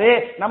கிடையாது.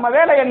 நம்ம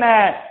வேலை என்ன,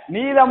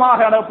 நீதமாக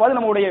நடப்பது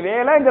நம்முடைய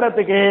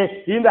வேலைங்கிறதுக்கு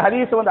இந்த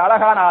ஹதீஸ்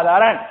அழகான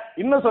ஆதாரம்.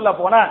 இன்னும் சொல்ல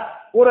போனா,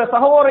 ஒரு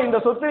சகோதரர் இந்த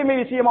சொத்துரிமை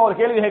விஷயமா ஒரு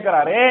கேள்வி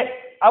கேட்கிறாரு.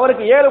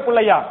 அவருக்கு 7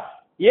 பிள்ளையா,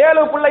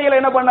 7 பிள்ளைகள்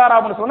என்ன பண்ணாரா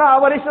அப்படின்னு சொன்னா,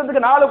 அவர்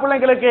இஷ்டத்துக்கு 4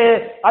 பிள்ளைங்களுக்கு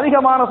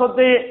அதிகமான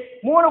சொத்து,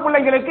 3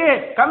 பிள்ளைங்களுக்கு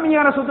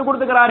கம்மியான சொத்து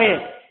கொடுத்துக்கிறாரு.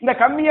 இந்த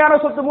கம்மியான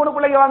சொத்து 3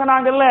 பிள்ளைங்க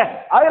வாங்கினாங்கல்ல,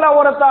 அதுல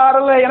ஒருத்தர்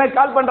எனக்கு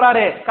கால்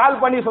பண்றாரு. கால்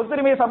பண்ணி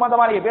சொத்துரிமை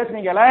சம்பந்தமா நீங்க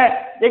பேசுனீங்கல்ல,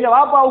 எங்க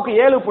வாப்பாவுக்கு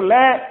 7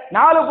 பிள்ளை,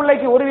 4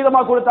 பிள்ளைக்கு ஒரு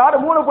விதமா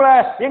கொடுத்தாரு, 3 பிள்ளை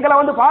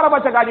எங்களை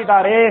பாரபட்சம்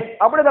காட்டிட்டாரு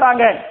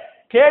அப்படிங்கிறாங்க.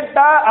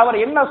 கேட்டா அவர்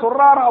என்ன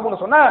சொல்றாரு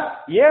அப்படின்னு சொன்னா,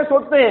 ஏன்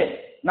சொத்து,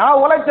 நான்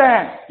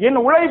உழைச்சேன், என்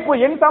உழைப்பு,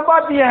 என்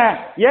சம்பாத்தியம்,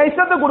 என்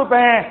இஷ்டத்தை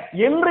கொடுப்பேன்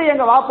என்று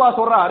எங்க வாப்பா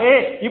சொல்றாரு,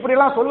 இப்படி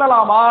எல்லாம்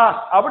சொல்லலாமா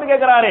அப்படி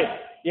கேட்கிறாரு.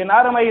 என்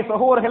அருமை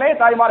சகோதரர்களே,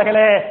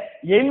 தாய்மார்களே,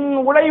 என்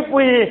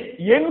உழைப்பு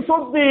என்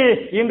சொத்து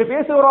என்று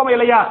பேசுகிறோம்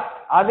இல்லையா,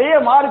 அதே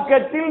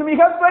மார்க்கத்தில்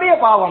மிகப்பெரிய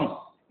பாவம்.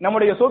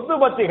 நம்முடைய சொத்து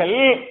பத்திகள்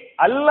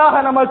அல்லாஹ்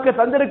நமக்கு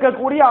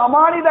தந்திருக்கக்கூடிய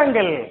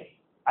அமானிதங்கள்.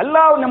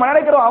 அல்லாஹ் நம்ம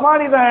நினைக்கிறோம்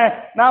அமானிதம்,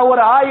 நான்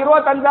ஒரு 1000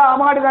 ரூபாய் தந்தா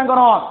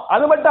அமானிதங்கிறோம்,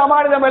 அது மட்டும்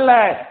அமானிதம் இல்ல,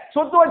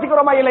 சொத்து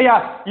வச்சுக்கிறோமா இல்லையா,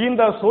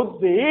 இந்த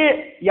சொத்து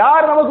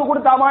யார் நமக்கு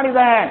கொடுத்த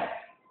அமானிதம்,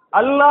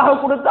 அல்லாஹ்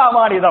கொடுத்த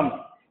அமானிதம்.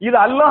 இது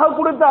அல்லாஹ்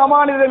கொடுத்த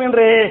அமானிதம்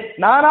என்று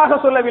நானாக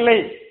சொல்லவில்லை.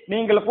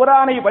 நீங்கள்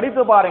குர்ஆனை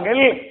படித்து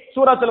பாருங்கள்.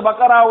 சூரத்துல்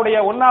பக்கராவுடைய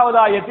 1வது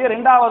ஆயத்து,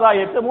 2வது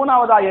ஆயத்து,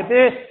 3வது ஆயத்து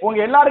உங்க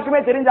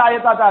எல்லாருக்குமே தெரிஞ்ச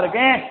ஆயத்தா தான்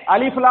இருக்கு.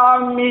 அலிஃப்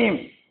லாம் மீம்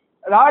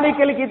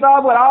ஸாலிகல்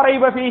கிதாபு லா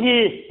ரைப ஃபீஹி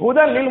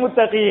ஹுதல் லில்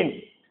முத்தகீன்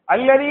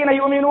அல்லதீன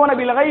யுமினூன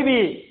பில் கைபி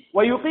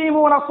வ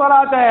யுகீமூன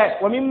ஸலாத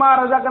வ மிம்மா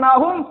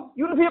ரஸக்னாஹும்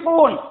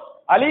யுன்ஃபிகூன்.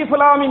 அலிஃப்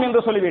லாம் மீம்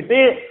என்று சொல்லிவிட்டு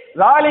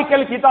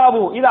ஸாலிகல்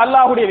கிதாபு, இது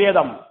அல்லாஹ்வுடைய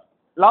வேதம்,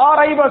 லா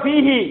ரைப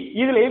ஃபீஹி,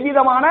 இதில்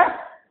எவ்விதமான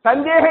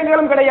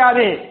சந்தேகங்களும்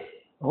கிடையாது,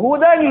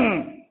 ஹுதன்,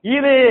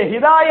 இது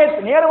ஹிதாயத்,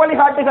 நேர் வழி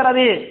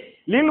காட்டுகிறது,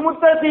 லில்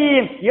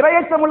முத்தகீன்,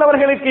 இறையச்சம்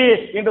உள்ளவர்களுக்கு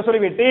என்று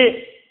சொல்லிவிட்டு,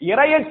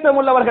 இறையச்சம்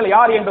உள்ளவர்கள்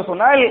யார் என்று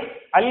சொன்னால்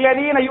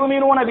அல்லதீன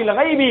யுமினூன பில்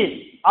கைபி,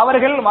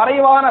 அவர்கள்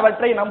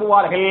மறைவானவற்றை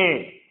நம்புவார்கள்,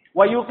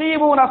 வ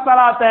யுகீமூன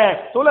ஸலாத்த,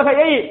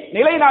 தொழுகையை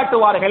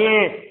நிலைநாட்டுவார்கள்,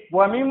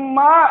 வ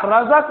மிம்மா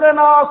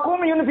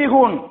ரஸக்னாகும்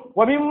யுன்ஃபிகூன்,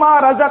 வ மிம்மா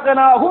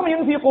ரஸக்னாஹும்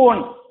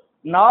யுன்ஃபிகூன்,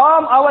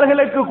 நாம்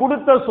அவர்களுக்கு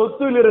கொடுத்த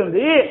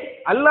சொத்திலிருந்து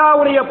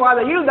அல்லாஹ்வுடைய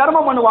பாதையில்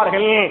தர்மம்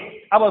பண்ணுவார்கள்.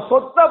 அவ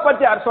சொத்தை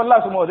பற்றி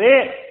சொல்லும் போது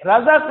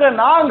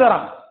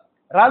ரஸக்னாங்கறோம்,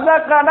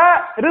 ரஸக்ன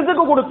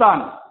ரிஸ்க்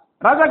கொடுத்தான்,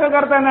 ரஸக்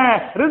கர்த்த என்ன,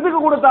 ரிஸ்க்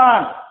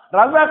கொடுத்தான்,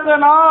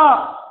 ரஸக்னா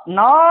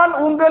நான்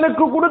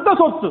உங்களுக்கு கொடுத்த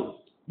சொத்து,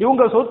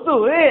 இவங்க சொத்து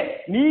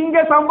நீங்க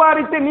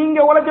சம்பாதித்து நீங்க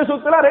உழைச்ச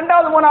சொத்துல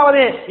ரெண்டாவது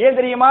மூணாவது. ஏன்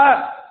தெரியுமா?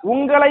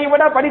 உங்களை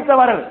விட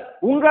படித்தவர்,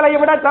 உங்களை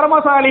விட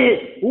திறமசாலி,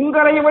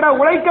 உங்களை விட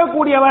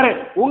உழைக்கக்கூடியவர்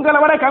உங்களை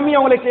விட கம்மி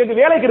உங்களுக்கு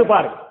வேலைக்கு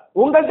இருப்பார்.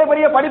 உங்கள்கிட்ட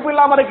பெரிய படிப்பு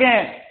இல்லாம இருக்கேன்,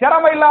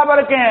 திறமை இல்லாம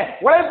இருக்கேன்,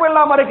 உழைப்பு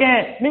இல்லாம இருக்கேன்,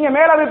 நீங்க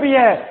மேல இருப்பீங்க,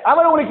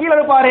 அவர் உங்களுக்கு கீழே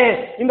இருப்பாரு.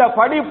 இந்த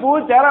படிப்பு,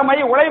 திறமை,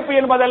 உழைப்பு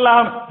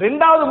என்பதெல்லாம்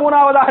ரெண்டாவது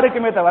மூணாவதாக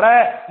இருக்குமே தவிர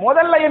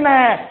முதல்ல என்ன?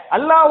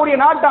 அல்லாஹ்வுடைய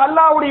நாட்டு,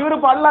 அல்லாஹ்வுடைய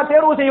விருப்பம், அல்லாஹ்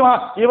தேர்வு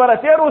செய்வான். இவரை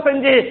தேர்வு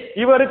செஞ்சு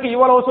இவருக்கு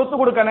இவ்வளவு சொத்து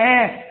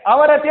கொடுக்கணும்,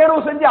 அவரை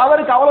தேர்வு செஞ்சு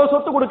அவருக்கு அவ்வளவு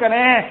சொத்து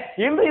கொடுக்கணும்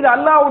என்று இது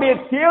அல்லாஹ்வுடைய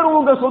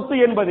தேர்வுங்க சொத்து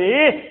என்பது.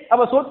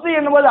 அப்ப சொத்து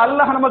என்பது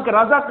அல்லாஹ் நமக்கு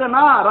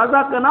ரஸக்னா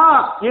ரஸக்னா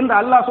என்று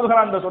அல்லாஹ்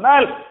சொல்கிறான் என்று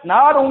சொன்னால்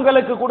நான்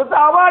உங்களுக்கு கொடுத்த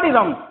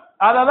அவாடிதம்.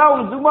 அததான்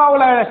உங்க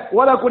ஜும்மாவுல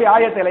ஓதக்கூடிய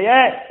ஆயத்திலேயே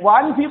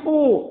வன்ஃபிகு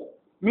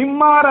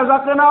மிம்மா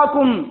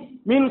ரஸக்னாகும்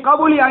மின்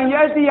கபுலி அன்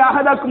யதி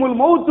அஹதகுமுல்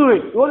மௌத்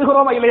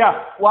ஓதுகிறோமா இல்லையா?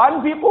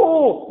 வன்ஃபிகு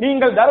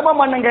நீங்கள்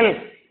தர்மம் பண்ணுங்கள்,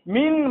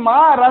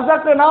 மின்மா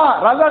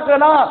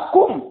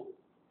ரஸக்னாகும்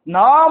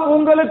நாம்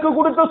உங்களுக்கு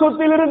கொடுத்த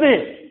சொத்திலிருந்து.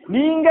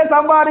 நீங்க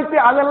சம்பாதிச்சு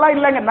அதெல்லாம்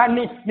இல்லைங்க,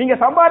 நீங்க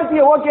சம்பாதிச்சு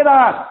ஓகே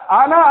தான்,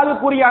 ஆனா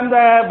அதுக்குரிய அந்த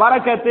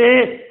பரக்கத்து,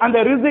 அந்த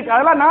ரிஸ்க்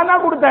அதெல்லாம் நான்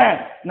தான் கொடுத்தேன்.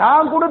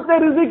 நான் கொடுத்த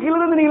ரிஸ்கில்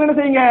இருந்து நீங்க என்ன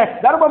செய்யுங்க?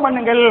 தர்மம்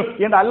பண்ணுங்கள்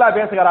என்று அல்லாஹ்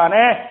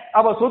பேசுகிறானே.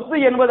 அப்ப சொத்து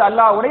என்பது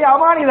அல்லாஹ்வுடைய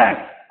அமானிதம்.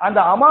 அந்த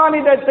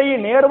அமானிதத்தை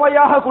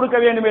நேர்மையாக கொடுக்க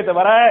வேண்டுமே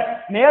தவிர,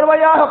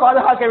 நேர்மையாக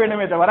பாதுகாக்க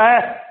வேண்டுமே தவிர,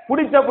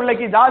 பிடிச்ச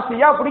பிள்ளைக்கு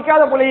ஜாஸ்தியா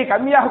பிடிக்காத பிள்ளைக்கு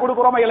கம்மியாக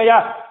கொடுக்கிறோமா இல்லையா?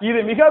 இது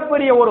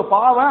மிகப்பெரிய ஒரு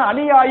பாவம்,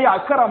 அநியாய,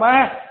 அக்கிரம,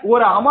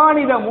 ஒரு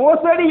அமானித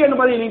மோசடி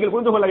என்பதை நீங்கள்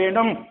புரிந்து கொள்ள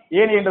வேண்டும்.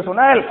 ஏன் என்று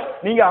சொன்னால்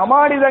நீங்க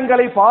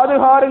அமானிதங்களை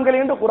பாதுகாருங்கள்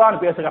என்று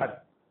குர்ஆன் பேசுகிறது.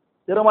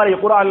 திருமறை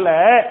குர்ஆன்ல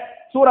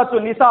சூரத்து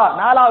நிசா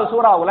 4வது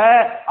சூராவுல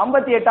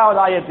 58வது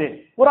ஆயத்து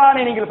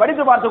குர்ஆனை நீங்கள்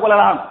படித்து பார்த்துக்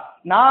கொள்ளலாம்.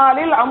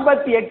 4இல்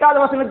 58வது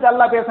வசனத்தில்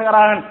அல்லாஹ்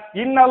பேசுகிறான்,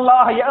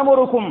 இன்னல்லாஹ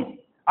யஅமுருக்கும்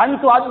அன்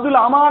துஅத்துல்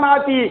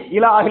அமானாத்தி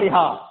இலா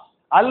அஹ்லிஹா.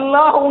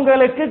 அல்லாஹ்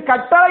உங்களுக்கு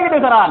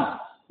கட்டளையிடுகிறான்.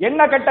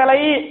 என்ன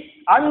கட்டளை?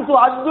 அன்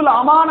துஅத்துல்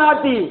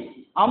அமானாத்தி,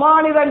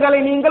 அமானிதங்களை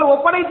நீங்கள்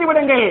ஒப்படைத்து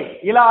விடுங்கள்,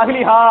 இலா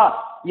அஹ்லிஹா,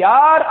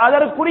 யார்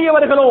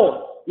அதற்குரியவர்களோ,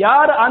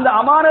 யார் அந்த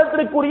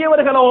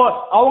அமானத்திற்குரியவர்களோ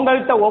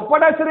அவங்கள்ட்ட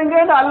ஒப்படைச்சிருங்க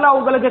என்று அல்லாஹ்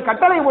உங்களுக்கு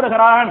கட்டளை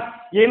விடுகிறான்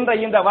என்ற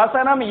இந்த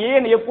வசனம்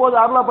ஏன் எப்போது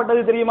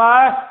அருளப்பட்டது தெரியுமா?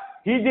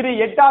 ஹிஜ்ரி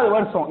 8வது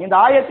வருஷம். இந்த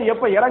ஆயத்து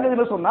எப்ப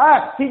இறங்குதுன்னு சொன்னா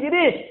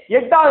ஹிஜ்ரி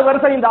 8வது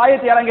வருஷம் இந்த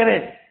ஆயத்து இறங்குது.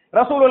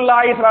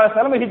 ரசூலுல்லாஹி ஸல்லல்லாஹு அலைஹி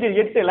வஸல்லம் ஹிஜ்ரி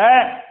 8ல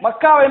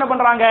மக்காவை என்ன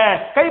பண்றாங்க?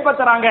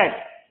 கைப்பற்றுறாங்க.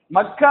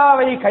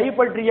 மக்காவை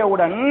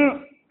கைப்பற்றியவுடன்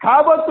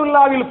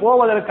காபத்துல்லாவில்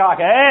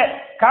போவதற்காக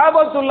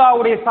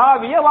காபத்துல்லாவுடைய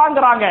சாவியை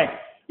வாங்குறாங்க.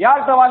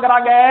 யார்கிட்ட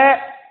வாங்குறாங்க?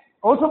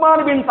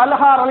 உஸ்மான் பின்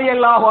தல்ஹா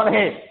ரலியல்லாஹு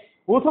அன்ஹு.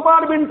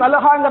 உஸ்மான் பின்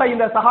தல்ஹாங்கற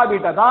இந்த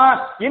சஹாபிட்ட தான்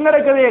என்ன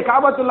இருக்குது?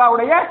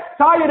 காபத்துல்லாவுடைய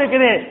சாவி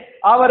இருக்குது.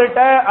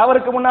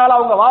 அவருக்கு முன்னால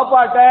அவங்க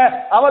வாப்பாட்ட,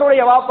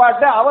 அவருடைய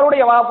வாப்பாட்ட,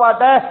 அவருடைய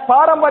வாப்பாட்ட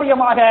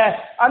பாரம்பரியமாக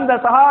அந்த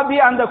சஹாபி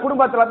அந்த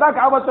குடும்பத்துல தான்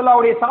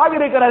காபத்துல்லாவுடைய சாவி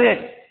இருக்கிறது.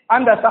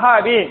 அந்த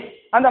சஹாபி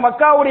அந்த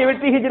மக்காவுடைய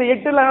வெற்றி ஹிஜ்ரி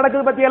 8ல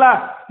நடக்குது பத்தியலா,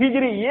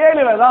 ஹிஜ்ரி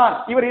 7ல தான்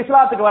இவர்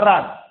இஸ்லாத்துக்கு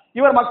வர்றார்.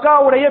 இவர்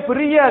மக்காவுடைய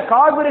பெரிய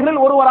காபிர்கள்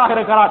ஒருவராக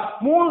இருக்கிறார்.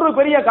 3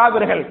 பெரிய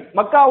காபிர்கள்,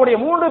 மக்காவுடைய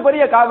 3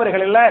 பெரிய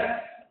காபிர்கள் இல்ல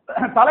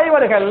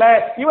தலைவர்கள்ல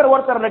இவர்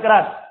ஒருத்தர்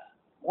இருக்கிறார்.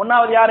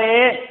 ஒன்னாவது யாரு?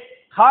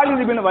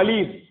 Khalid bin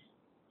Walid.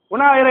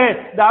 ஒன்னாவது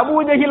இந்த அபூ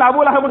ஜஹில், அபூ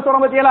லஹப்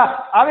சொல்றோம் பத்தியலா,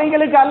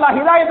 அவங்களுக்கு அல்லாஹ்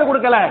ஹிதாயத்தை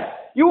கொடுக்கல,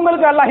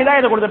 இவங்களுக்கு அல்லாஹ்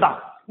ஹிதாயத்தை கொடுத்துட்டான்.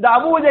 இந்த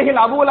அபூ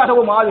ஜஹில், அபூ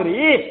லஹப் மாதிரி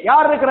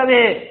யார் இருக்கிறது?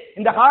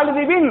 இந்த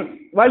ஹாலித் பின்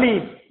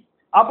வலீத்,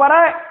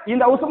 அப்புறம்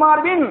இந்த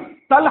உஸ்மான் பின்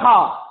தல்ஹா,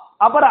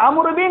 அப்புறம்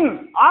அம்ர் பின்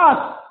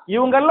ஆஸ்.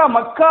 இவங்கெல்லாம்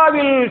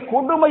மக்காவில்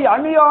கொடுமை,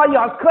 அநியாய,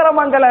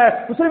 அக்கிரமங்களை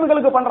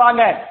முஸ்லிம்களுக்கு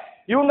பண்றாங்க.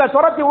 இவங்க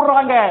துரத்தி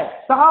விடுறாங்க.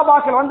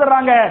 சஹாபாக்கள்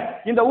வந்துடுறாங்க.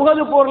 இந்த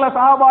உஹது போர்ல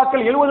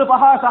சஹாபாக்கள் 70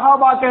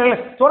 சஹாபாக்கள்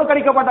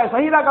தோற்கடிக்கப்பட்ட,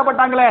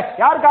 ஷஹீதாக்கப்பட்டாங்களே,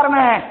 யார்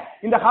காரணம்?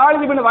 இந்த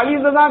ஹாலித் பின்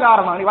வலீத் தான்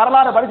காரணம். நீ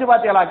வரலாறு படிச்சு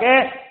பார்த்தீங்களாக்கே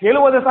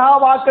 70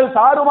 சஹாபாக்கள்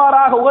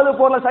தாறுமாறாக உஹது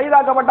போர்ல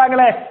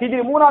ஷஹீதாக்கப்பட்டாங்களே,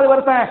 இது 3வது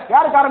வருஷம்.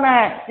 யார்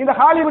காரணம்? இந்த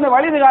ஹாலித் பின்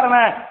வலீத்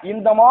காரணம்.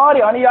 இந்த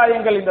மாதிரி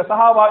அநியாயங்கள் இந்த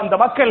சஹாபா, இந்த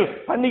மக்கள்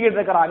பண்ணிக்கிட்டு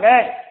இருக்கிறாங்க.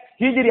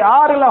 ஹிஜ்ரி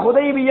 6ல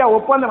ஹுதைபியா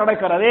ஒப்பந்தம்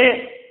நடக்கிறது.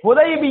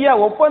 ஹுதைபியா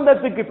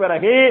ஒப்பந்தத்துக்கு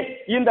பிறகு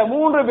இந்த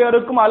 3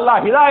 பேருக்கும்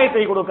அல்லாஹ்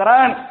ஹிதாயத்தை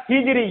கொடுக்கிறான்.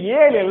 ஹிஜ்ரி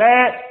 7ல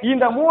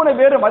இந்த 3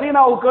 பேர்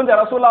மதீனாவுக்கு வந்து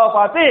ரசூலுல்லாஹை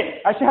பார்த்து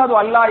அஷ்ஹது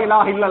அல்லா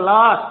இலாஹ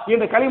இல்லல்லாஹ்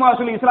என்ற கலிமா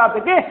சொல்லி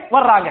இஸ்லாத்துக்கு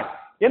வர்றாங்க.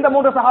 எந்த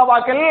 3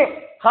 சஹாபாக்கள்?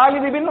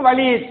 ஹாலித் பின்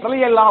வலீத்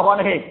ரலியல்லாஹு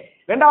அன்ஹு.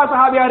 இரண்டாவது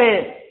சஹாபி யாரு?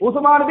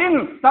 உஸ்மான் பின்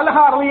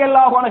தல்ஹா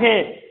ரலியல்லாஹு அன்ஹு.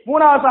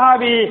 மூணாவது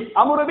சஹாபி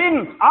அம்ர் பின்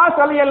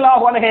ஆஸ்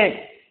ரலியல்லாஹு அன்ஹு.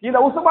 இந்த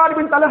உஸ்மான்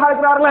பின் தல்ஹா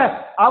இருக்கிறார்கள,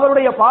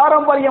 அவருடைய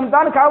பாரம்பரியம்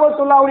தான்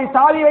காபத்துல்லாவுடைய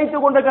சாவி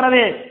வைத்துக்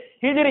கொண்டிருக்கிறது.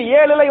 ஹிஜ்ரி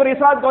 7ல இவர்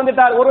இஸ்லாத்துக்கு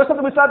வந்துட்டார். 1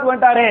 வருஷத்துக்கு இஸ்லாத்துக்கு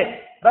வந்துட்டாரு.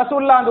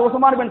 ரசூலுல்லாஹ் அந்த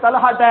உஸ்மான் பின்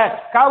தல்ஹாட்ட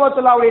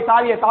காபத்துல்லாவுடைய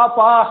சாவியை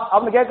தாப்பா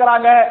அப்படின்னு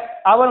கேட்கறாங்க.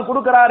 அவன்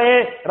கொடுக்கறாரு.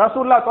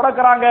 ரசூலுல்லாஹ்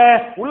திறக்கறாங்க,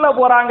 உள்ள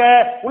போறாங்க.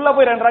 உள்ள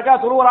போய் 2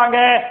 ரக்காத் தொழுவுறாங்க.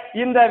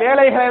 இந்த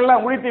வேலைகளை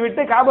எல்லாம் முடித்து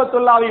விட்டு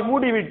காபத்துல்லாவை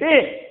மூடி விட்டு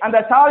அந்த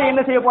சாவி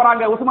என்ன செய்ய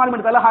போறாங்க? உஸ்மான்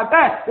பின்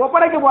தல்ஹாட்ட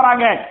ஒப்படைக்க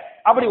போறாங்க.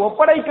 அப்படி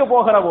ஒப்படைக்க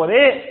போகிற போது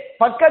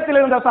பக்கத்தில்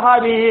இருந்த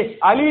சஹாபி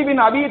அலி பின்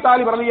அபி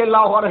தாலிப்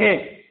ரலியல்லாஹு அன்ஹு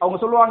அவங்க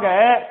சொல்லுவாங்க,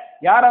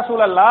 யா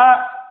ரசூலல்லாஹ்,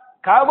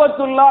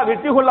 காபத்துல்லா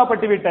வெற்றி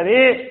கொள்ளப்பட்டு விட்டது,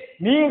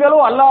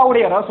 நீங்களும்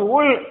அல்லாஹ்வுடைய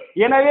ரசூல்,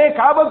 எனவே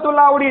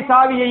காபத்துல்லாவுடைய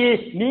சாவியை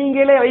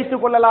நீங்களே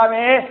வைத்துக்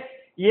கொள்ளலாமே,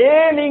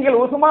 ஏன் நீங்கள்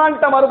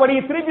உஸ்மான்ட்ட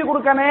மறுபடியும் திருப்பி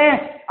கொடுக்கணும்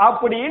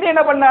அப்படின்னு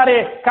என்ன பண்ணாரு,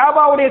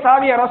 காபாவுடைய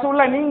சாவியை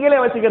ரசூல்லா நீங்களே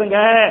வச்சுக்கிறீங்க,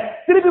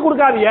 திருப்பி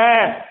கொடுக்காதீங்க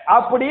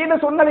அப்படின்னு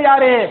சொன்னது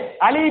யாரு,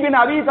 அலி பின்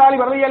அபி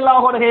தாலிப்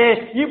ரலியல்லாஹு அன்ஹு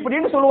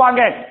இப்படின்னு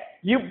சொல்லுவாங்க.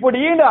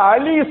 இப்படின்னு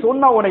அலி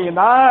சொன்ன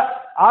உடனே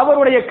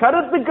அவருடைய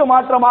கருத்துக்கு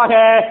மாற்றமாக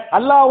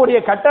அல்லாஹ்வுடைய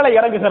கட்டளை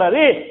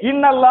இறங்குகிறது.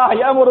 இன்னல்லாஹ்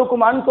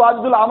யஅமுருக்கும் அன்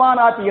துஅத்துல்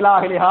அமானாத்தி இலா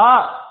அஹ்லிஹா,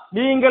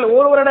 நீங்கள்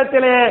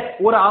ஒருவரிடத்திலே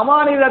ஒரு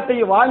அமானிதத்தை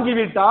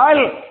வாங்கிவிட்டால்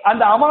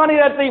அந்த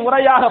அமானிதத்தை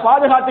முறையாக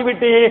பாதுகாத்து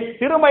விட்டு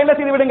திரும்ப என்ன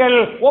செய்து விடுங்கள்,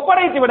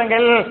 ஒப்படைத்து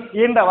விடுங்கள்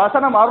என்ற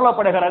வசனம்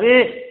அருளப்படுகிறது.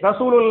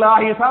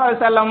 ரசூலுல்லாஹி ஸல்லல்லாஹு அலைஹி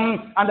வஸல்லம்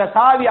அந்த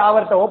சாவி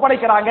அவர்கிட்ட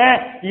ஒப்படைக்கிறாங்க.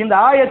 இந்த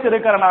ஆயத்து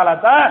இருக்கிறனால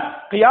தான்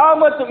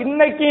கியாமத்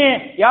இன்னைக்கு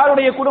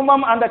யாருடைய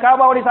குடும்பம் அந்த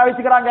காபாவுடைய சாவி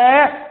வச்சுக்கிறாங்க,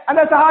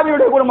 அந்த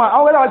சஹாபியுடைய குடும்பம்,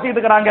 அவங்க தான்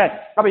வச்சுக்கிட்டு இருக்கிறாங்க.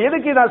 அப்ப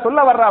எதுக்கு இதை சொல்ல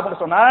வர்றா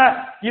அப்படின்னு சொன்னா,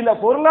 இந்த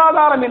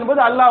பொருளாதாரம்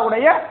என்பது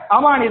அல்லாஹ்வுடைய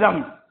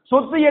அமானிதம்,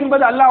 சொத்து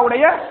என்பது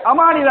அல்லாஹ்வுடைய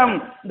அமானிதம்.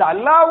 இந்த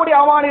அல்லாஹ்வுடைய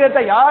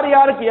அமானிதத்தை யார்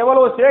யாருக்கு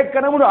எவ்வளவு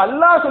சேர்க்கணும்னு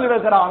அல்லாஹ்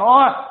சொல்லியிருக்கிறானோ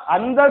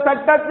அந்த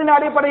சட்டத்தின்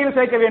அடிப்படையில்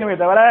சேர்க்க வேண்டுமே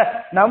தவிர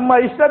நம்ம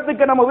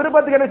இஷ்டத்துக்கு நம்ம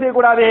விருப்பத்துக்கு என்ன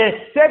செய்யக்கூடாது,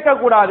 சேர்க்க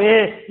கூடாது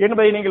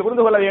என்பதை நீங்கள்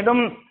புரிந்து கொள்ள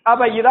வேண்டும்.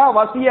 அப்ப இதான்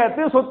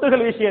வசியத்து,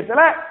 சொத்துகள்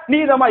விஷயத்துல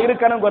நீதமா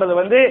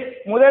இருக்கணுங்கிறது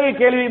முதல்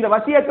கேள்வி. இந்த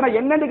வசியத்துல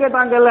என்னன்னு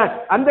கேட்டாங்கல்ல,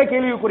 அந்த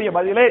கேள்விக்குரிய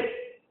பதிலே.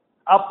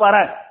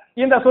 அப்புறம்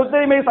இந்த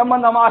சொத்துரிமை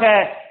சம்பந்தமாக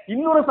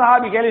இன்னொரு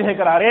சஹாபி கேள்வி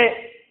கேட்கிறாரு,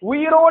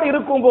 உயிரோடு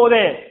இருக்கும்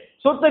போதே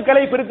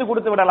சொத்துக்களை பிரித்து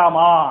கொடுத்து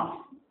விடலாமா,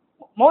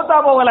 மௌத்தா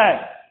போகல,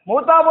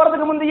 மௌத்தா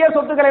போறதுக்கு முந்தையே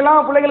சொத்துக்களை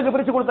எல்லாம் பிள்ளைகளுக்கு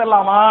பிரிச்சு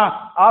கொடுத்துடலாமா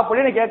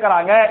அப்படின்னு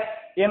கேட்கிறாங்க.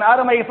 என்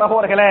அருமை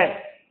சகோதரர்களே,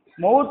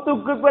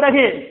 மௌத்துக்கு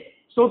பிறகு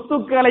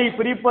சொத்துக்களை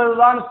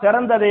பிரிப்பதுதான்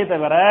சிறந்ததே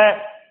தவிர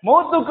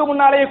மௌத்துக்கு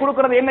முன்னாலேயே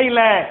கொடுக்கிறது என்ன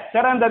இல்ல,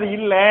 சிறந்தது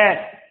இல்ல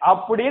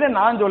அப்படின்னு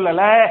நான்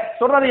சொல்லல.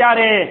 சொல்றது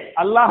யாரு,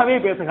 அல்லாஹ்வே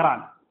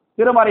பேசுகிறான்.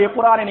 திருமறை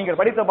குர்ஆனை நீங்கள்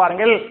படித்து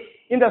பாருங்கள்.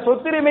 இந்த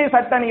சொத்துரிமை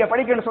சட்டம் நீங்க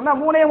படிக்கணும்னு சொன்னா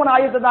 3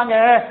 ஆயத்து தாங்க,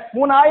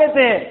 3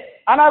 ஆயத்து.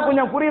 ஆனா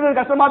கொஞ்சம் புரியுறது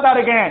கஷ்டமா தான்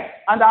இருக்கு.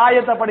 அந்த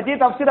ஆயத்தை படிச்சு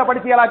தஃப்சீரை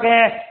படிச்சீங்களாக்க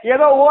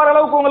ஏதோ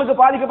ஓரளவுக்கு உங்களுக்கு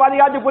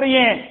பாதிக்காச்சு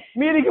புரியும்,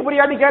 மீதிக்கு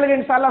புரியாட்டி கேளுங்க,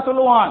 இன்ஷாஅல்லாஹ்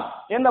சொல்லுவான்.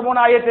 எந்த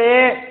 3 ஆயத்து?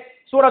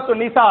 சூரத்து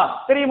நிசா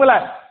தெரியுமில்ல,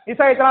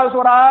 நிசா எத்தனாவது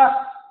சூரா?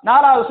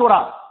 4வது சூரா.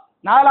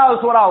 4வது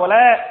சூராவுல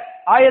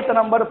ஆயத்து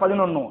நம்பர்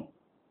 11,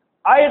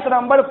 ஆயத்து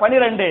நம்பர்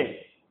 12,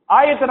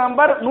 ஆயத்து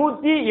நம்பர்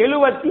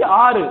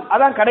 176.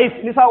 அதான் கடைசி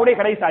நிசாவுடைய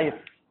கடைசி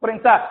ஆயத்து.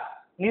 புரியுதா?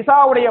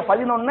 நிசாவுடைய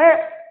 11,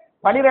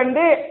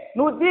 12,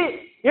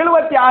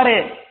 176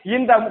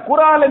 இந்த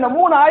குர்ஆன் இந்த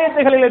 3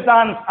 ஆயத்துகளில்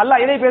தான்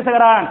அல்லாஹ் எதை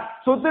பேசுகிறான்,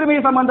 சொத்துரிமை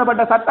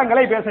சம்பந்தப்பட்ட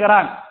சட்டங்களை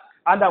பேசுகிறான்.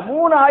 அந்த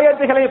 3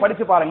 ஆயத்துகளை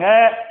படிச்சு பாருங்க.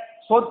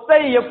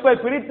 சொத்தை எப்ப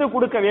பிரித்து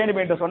கொடுக்க வேண்டும்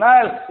என்று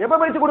சொன்னால் எப்ப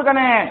பிரித்து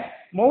கொடுக்கணும்,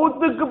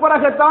 மௌத்துக்கு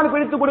பிறகுத்தான்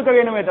பிரித்து கொடுக்க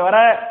வேண்டுமே தவிர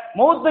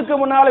மௌத்துக்கு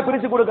முன்னால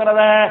பிரித்து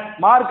கொடுக்கிறத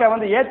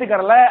மார்க்க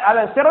ஏத்துக்கறல,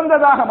 அதை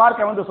சிறந்ததாக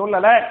மார்க்க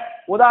சொல்லல.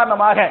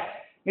 உதாரணமாக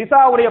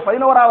நிசாவுடைய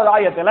 11வது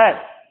ஆயத்துல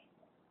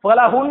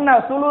ஃபலஹுன்ன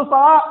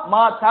சுலுசா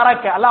மா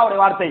தரக்க, அல்லாஹ்வுடைய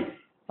வார்த்தை,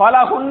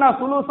 ஃபலஹுன்ன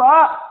சுலுசா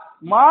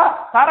மா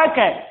தரக்க,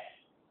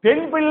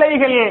 பெண்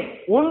பிள்ளைகள்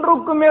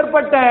ஒன்றுக்கும்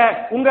மேற்பட்ட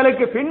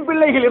உங்களுக்கு பெண்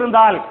பிள்ளைகள்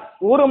இருந்தால்,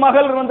 ஒரு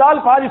மகள் இருந்தால்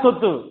பாதி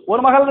சொத்து,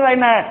 ஒரு மகள் இருந்தால்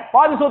என்ன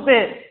பாதி சொத்து,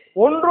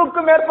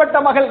 ஒன்றுக்கும்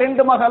மேற்பட்ட மகள்,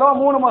 2 மகளோ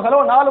 3 மகளோ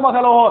 4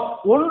 மகளோ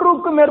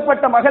ஒன்றுக்கும்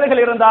மேற்பட்ட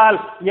மகள்கள் இருந்தால்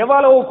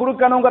எவ்வளவு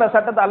கொடுக்கணுங்கிற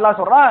சட்டத்தை அல்லாஹ்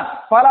சொல்றான்.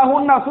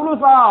 ஃபலஹுன்ன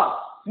சுலுசா,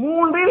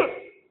 3இல்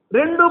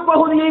 2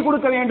 பகுதியை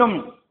கொடுக்க வேண்டும்.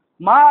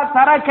 மா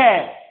தரக்க,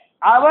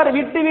 அவர்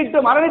விட்டு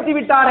மரணித்து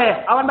விட்டாரே,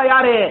 அவன்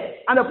யாரு,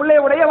 அந்த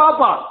பிள்ளையுடைய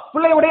வாப்பா,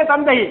 பிள்ளையுடைய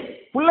தந்தை,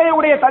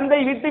 பிள்ளையுடைய தந்தை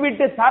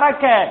விட்டு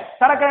தரக்க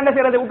என்ன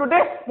செய்யறது, விட்டுட்டு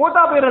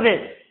மூத்தா போயிடுறது,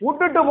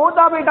 விட்டுட்டு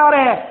மூத்தா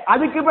போயிட்டாரு,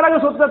 அதுக்கு பிறகு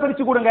சொத்தை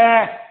பிரிச்சு கொடுங்க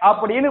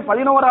அப்படின்னு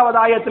 11வது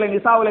ஆயத்துல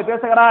நிசாவுல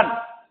பேசுகிறான்.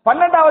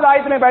 12வது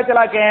ஆயத்துல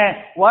பேசலாக்க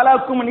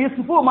வலக்கும்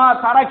நிஸ்பு மா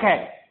தரக்க,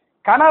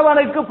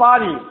 கணவனுக்கு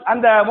பாதி.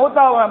 அந்த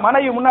மூத்தா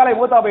மனைவி முன்னாலே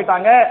மூத்தா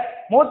போயிட்டாங்க,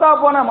 மூத்தா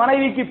போன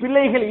மனைவிக்கு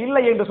பிள்ளைகள்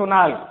இல்லை என்று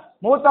சொன்னால்,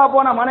 மூத்தா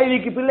போன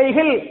மனைவிக்கு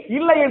பிள்ளைகள்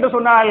இல்லை என்று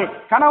சொன்னால்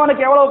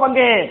கணவனுக்கு எவ்வளவு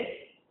பங்கு,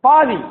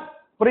 பாதி.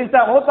 புரியுதா?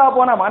 மூத்தா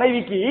போன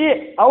மனைவிக்கு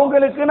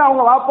அவங்களுக்குன்னு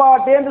அவங்க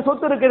வாப்பாட்டேந்து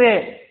சொத்து இருக்குது,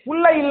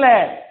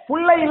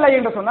 புள்ளை இல்லை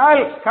என்று சொன்னால்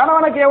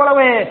கணவனுக்கு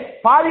எவ்வளவு,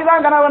 பாதி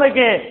தான்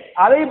கணவனுக்கு.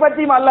 அதை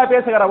பற்றி அல்லாஹ்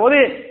பேசுகிற போது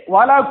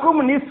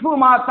வலக்கும் நிஸ்பு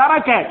மா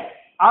தரக்க,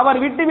 அவர்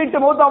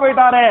விட்டு மூத்தா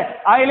போயிட்டாரு,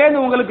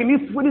 அதிலேருந்து உங்களுக்கு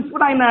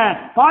நிஸ்புனா என்ன,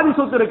 பாதி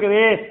சொத்து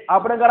இருக்குது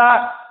அப்படிங்கிறா.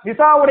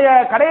 நிசாவுடைய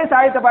கடைசி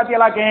ஆயத்தை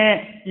பாத்தியலாக்க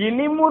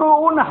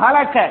இனிமுருன்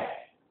ஹலக்க,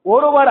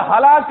 ஒருவர்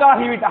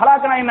ஹலாக்காகிவிட்டு,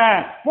 ஹலாக்கனா என்ன,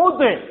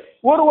 மூத்து,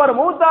 ஒருவர்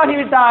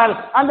மூத்தாகிவிட்டால்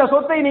அந்த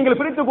சொத்தை நீங்கள்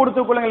பிரித்து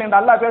கொடுத்துக் கொள்ளுங்கள் என்று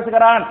அல்லாஹ்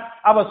பேசுகிறான்.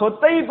 அப்ப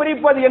சொத்தை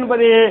பிரிப்பது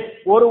என்பது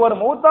ஒருவர்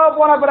மூத்தா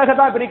போன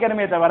பிறகுதான்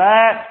பிரிக்கணுமே தவிர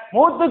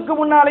மூத்துக்கு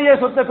முன்னாலேயே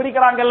சொத்தை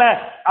பிரிக்கிறாங்கல்ல,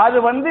 அது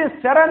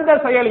சிறந்த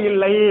செயல்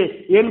இல்லை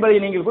என்பதை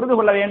நீங்கள் புரிந்து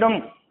கொள்ள வேண்டும்.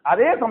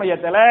 அதே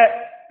சமயத்துல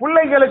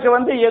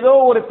பிள்ளைகளுக்கு ஏதோ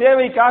ஒரு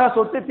தேவைக்காக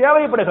சொத்து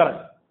தேவைப்படுகிறது,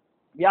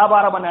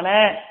 வியாபாரம் பண்ணன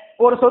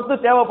ஒரு சொத்து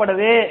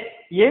தேவைப்படுது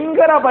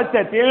என்கிற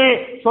பட்சத்தில்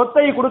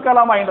சொத்தை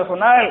கொடுக்கலாமா என்று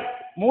சொன்னால்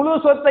முழு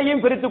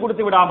சொத்தையும் பிரித்து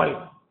கொடுத்து விடாமல்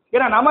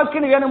ஏன்னா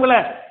நமக்குன்னு வேணும்ல,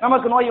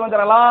 நமக்கு நோய்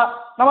வந்துடலாம்,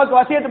 நமக்கு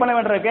வசியத்து பண்ண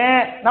வேண்டியிருக்கேன்,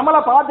 நம்மள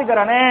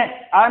பாத்துக்கிறனே,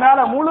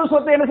 அதனால முழு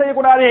சொத்தை என்ன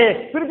செய்யக்கூடாது,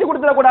 பிரிச்சு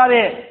கொடுத்துடக்கூடாது.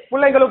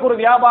 பிள்ளைகளுக்கு ஒரு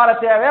வியாபார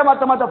தேவை,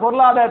 மற்ற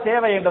பொருளாதார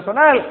தேவை என்று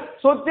சொன்னால்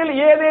சொத்தில்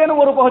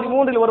ஏதேனும் ஒரு பகுதி,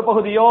 மூன்றில் ஒரு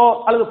பகுதியோ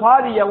அல்லது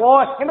பாதியவோ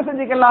என்ன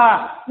செஞ்சுக்கலாம்,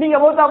 நீங்க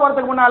மூத்தா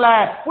போறதுக்கு முன்னால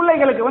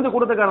பிள்ளைகளுக்கு வந்து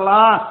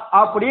கொடுத்துக்கலாம்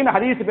அப்படின்னு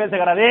ஹதீஸ்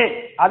பேசுகிறது.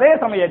 அதே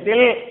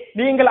சமயத்தில்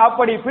நீங்கள்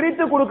அப்படி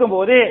பிரித்து கொடுக்கும்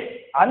போது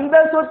அந்த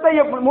சொத்தை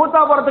மூத்தா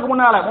போறதுக்கு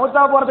முன்னால முழு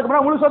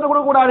சொத்தை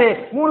கொடுக்க கூடாது,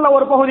 மூணுல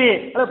ஒரு பகுதி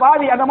அது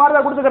பாதி அந்த மாதிரி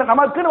தான் கொடுத்துக்கிறேன்,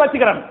 நமக்குன்னு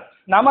வச்சுக்கிறேன்,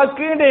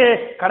 நமக்குன்னு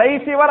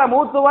கடைசி வர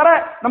மூத்து வர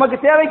நமக்கு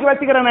தேவைக்கு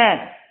வச்சுக்கிறேன்னு,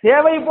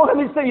 தேவை போக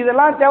மிச்சம்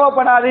இதெல்லாம்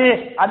தேவைப்படாது,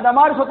 அந்த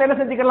மாதிரி சொத்தை என்ன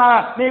செஞ்சுக்கலாம்,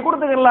 நீங்க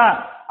கொடுத்துக்கலாம்.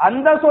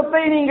 அந்த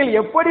சொத்தை நீங்கள்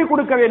எப்படி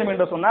கொடுக்க வேண்டும்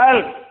என்று சொன்னால்,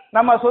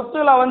 நம்ம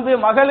சொத்துல வந்து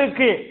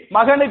மகனுக்கு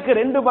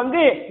 2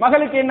 பங்கு,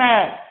 மகளுக்கு என்ன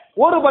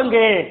 1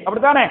 பங்கு,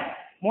 அப்படித்தானே?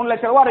 3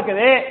 லட்சம் ரூபாய்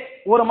இருக்குது,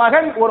 ஒரு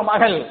மகன் ஒரு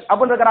மகள்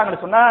அப்படின்னு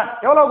இருக்கிறாங்கன்னு சொன்னா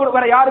எவ்வளவு,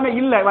 வேற யாருமே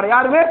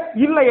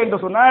இல்லை என்று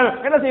சொன்னால்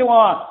என்ன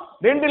செய்வோம்,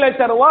 2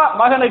 லட்சம் ரூபாய்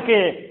மகனுக்கு,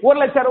 1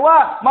 லட்சம்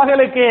ரூபாய்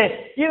மகளுக்கு.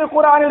 இது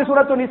குர்ஆனில்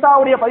சூரத்து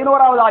நிசாவுடைய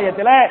 11வது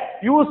ஆயத்தில்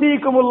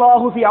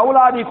யூசிக்குமுல்லாஹு ஃபி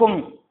அவுலாதிக்கும்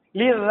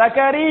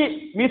லிzzakari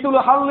மிஸ்லு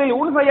ஹல்லில்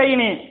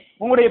உன்சையைனி,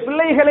 உங்களுடைய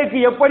பிள்ளைகளுக்கு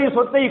எப்படி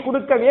சொத்தை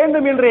கொடுக்க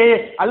வேண்டும் என்று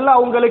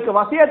அல்லாஹ் உங்களுக்கு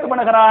வசியத்து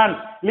பண்ணுகிறான்.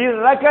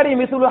 லிzzakari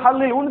மிஸ்லு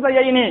ஹல்லில்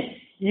உன்சையைனி,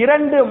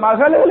 2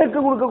 மகள்களுக்கு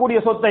கொடுக்கக்கூடிய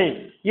சொத்தை,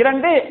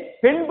 2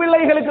 பெண்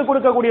பிள்ளைகளுக்கு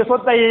கொடுக்கக்கூடிய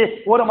சொத்தை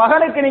ஒரு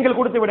மகனுக்கு நீங்கள்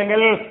கொடுத்து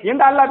விடுங்கள்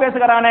என்று அல்லாஹ்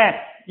பேசுகிறானே.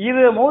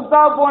 இது மூத்தா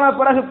போன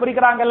பிறகு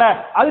பிரிக்கிறாங்கல்ல,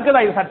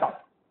 அதுக்குதான் இது சட்டம்.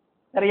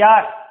 சரியா?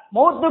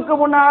 மௌத்துக்கு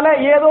முன்னால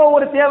ஏதோ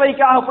ஒரு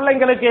தேவைக்காக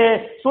பிள்ளைங்களுக்கு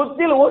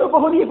சொத்தில் ஒரு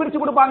பகுதியை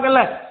பிரிச்சு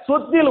கொடுப்பாங்கல்ல,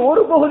 சொத்தில்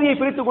ஒரு பகுதியை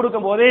பிரித்து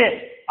கொடுக்கும் போது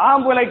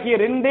ஆம்புலைக்கு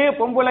 2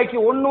 பொம்புலைக்கு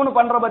 1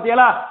 பண்ற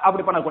பத்தியெல்லாம்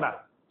அப்படி பண்ணக்கூடாது.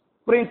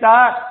 புரியுதா?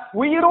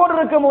 உயிரோடு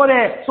இருக்கும் போதே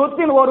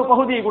சொத்தின் ஒரு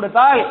பகுதியை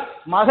கொடுத்தால்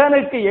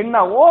மகனுக்கு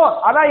என்னவோ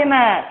அதான் என்ன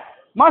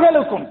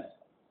மகளுக்கும்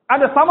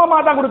அந்த சமமா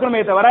தான்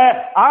கொடுக்கணுமே தவிர,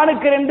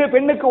 ஆணுக்கு 2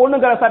 பெண்ணுக்கு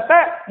 1ங்கிற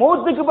சட்டம்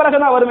மௌத்துக்கு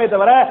பிறகுதான் வருமே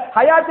தவிர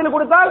ஹயாத்தில்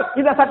கொடுத்தால்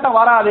இந்த சட்டம்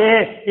வராது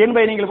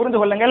என்பதை நீங்கள்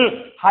புரிந்து கொள்ளுங்கள்.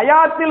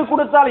 ஹயாத்தில்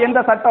கொடுத்தால் எந்த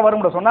சட்டம்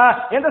வரும் சொன்னா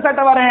எந்த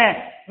சட்டம் வரும்?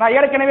 நான்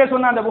ஏற்கனவே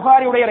சொன்ன அந்த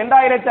புகாரியுடைய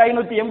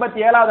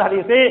 2587வது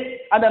ஹதீஸ்,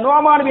 அந்த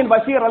நுஅமான் பின்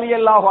பஷீர்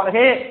ரலியல்லாஹு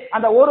அன்ஹு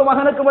அந்த ஒரு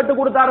மகனுக்கு மட்டும்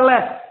கொடுத்தாருல,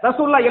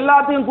 ரசூலுல்லாஹ்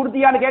எல்லாத்துக்கும்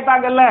கொடுத்தியான்னு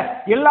கேட்டாங்கல்ல,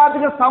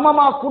 எல்லாத்துக்கும்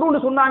சமமா குடுன்னு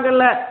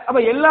சொன்னாங்கல்ல.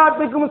 அப்ப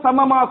எல்லாத்துக்கும்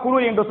சமமா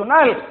குடு என்று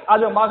சொன்னால்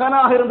அது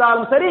மகனாக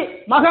இருந்தாலும் சரி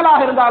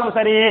மகளாக இருந்தாலும்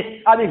சரி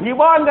அது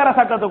ஹிபாங்கிற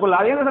சட்டத்துக்குள்ள,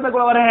 அது எந்த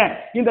சட்டத்துக்குள்ள வரும்?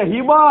 இந்த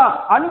ஹிபா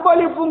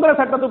அன்பளிப்புங்கிற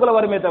சட்டத்துக்குள்ள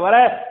வருமே தவிர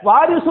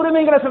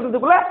வாரிசுரிமைங்கிற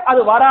சட்டத்துக்குள்ள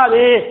அது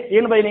வராது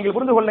என்பதை நீங்கள்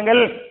புரிந்து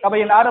கொள்ளுங்கள். அப்ப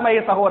என் அருமை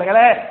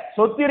சகோதரர்களே,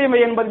 சொத்துரிமை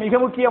என்பது மிக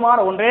முக்கியமான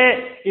ஒன்று.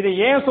 இது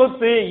ஏன்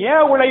சொத்து,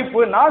 ஏன் உழைப்பு,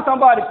 நான்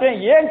சம்பாதித்தேன்,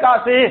 ஏன்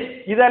காசு,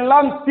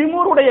 இதெல்லாம்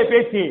திமுருடைய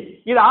பேச்சு,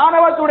 இது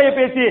ஆணவத்துடைய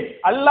பேச்சு.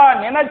 அல்லாஹ்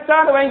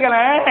நினைச்சான்னு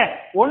வைங்களேன்,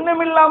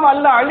 ஒண்ணுமில்லாம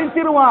அல்லாஹ்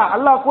அழிச்சிருவான்.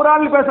 அல்லாஹ்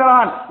குர்ஆனில்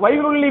பேசுறான்,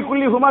 வைலுல்லி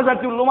குல்லி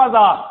ஹுமஸத்துல்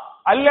லுமஸா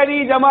அல்லதி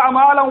ஜமஅ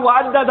மாலன்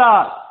வஅத்ததா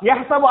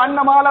யஹ்சபு அன்ன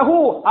மாலஹு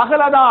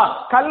அஹ்லதா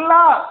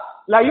கல்லா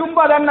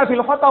லயும்பதன்ன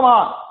ஃபில் ஃபதவா.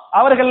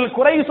 அவர்கள்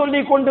குறை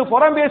சொல்லிக் கொண்டு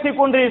புறம் பேசிக்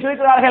கொண்டு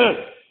இருக்கிறார்கள்.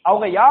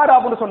 அவங்க யார்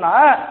அப்படின்னு சொன்னா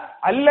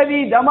அல்லதி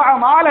ஜமஅ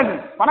மாலன்,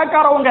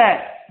 பணக்காரவங்க.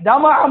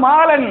 ஜமஅ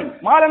மாலன்,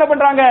 மால் என்ன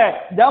பண்றாங்க,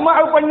 ஜமஅ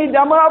பண்ணி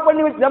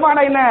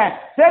ஜமஅனா என்ன,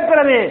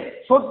 சேர்க்கிறது.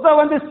 சொத்தை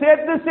வந்து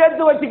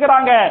சேர்த்து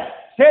வச்சுக்கிறாங்க,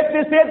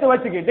 சேர்த்து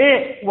வச்சுக்கிட்டு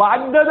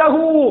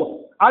வஅத்ததஹு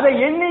அதை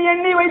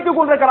எண்ணி வைத்துக்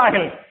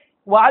கொண்டிருக்கிறார்கள்.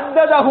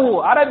 வஅத்ததஹு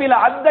அரபில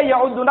அத்த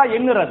யஉதுனா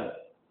எண்ணுறது,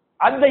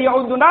 அத்த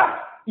யஉதுனா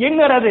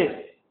எண்ணுறது,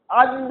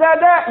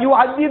 அத்தத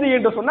யுஅத்திது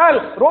என்று சொன்னால்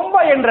ரொம்ப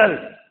எண்ணுறது.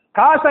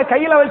 காசை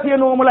கையில வச்சு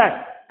எண்ணுவோம்ல,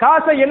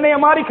 காசை எண்ணெய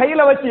மாதிரி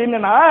கையில வச்சு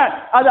என்னன்னா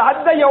அது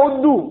அத்த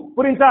யௌது.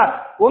 புரியுதா?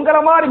 உங்கள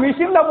மாதிரி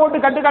மிஷின்ல போட்டு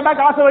கட்டா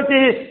காசை வச்சு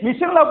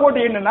மிஷின்ல போட்டு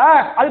என்னன்னா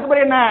அதுக்கு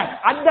பேர் என்ன,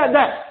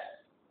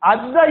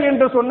 அத்த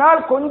என்று சொன்னால்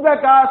கொஞ்ச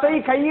காசை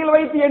கையில்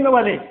வைத்து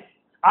எண்ணுவது.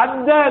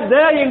 அத்த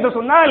என்று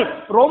சொன்னால்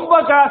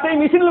ரொம்ப காசை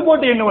மிஷினில்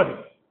போட்டு எண்ணுவது.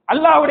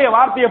 அல்லாஹ்வுடைய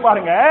வார்த்தையை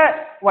பாருங்க,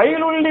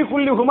 வைலுல்லி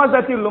குல்லி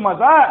ஹுமஸத்தில்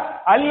லுமஸா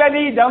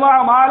அல்லதி ஜமஅ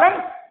மாலன்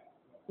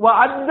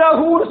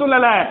வஅத்தஹு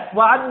சொல்லல,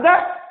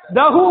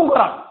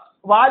 வஅத்ததஹுங்கறான்.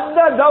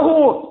 வஅத்ததஹு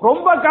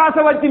ரொம்ப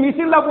காசை வச்சு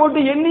மிஷின்ல போட்டு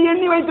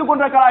எண்ணி வைத்துக்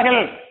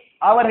கொண்டிருக்கிறார்கள்.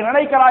 அவர்கள்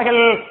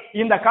நினைக்கிறார்கள்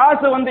இந்த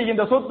காசு வந்து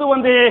இந்த சொத்து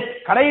வந்து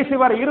கடைசி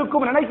வரை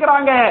இருக்கும்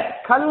நினைக்கிறாங்க.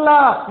 கல்லா,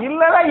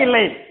 இல்லவே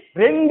இல்லை.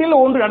 2ல்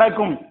 1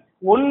 நடக்கும்.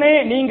 ஒண்ணு,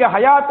 நீங்க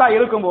ஹயாத்தா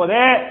இருக்கும்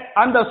போது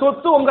அந்த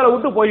சொத்து உங்களை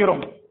விட்டு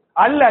போயிடும்,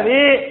 அல்லது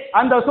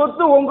அந்த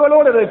சொத்து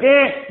உங்களோட இருக்கு,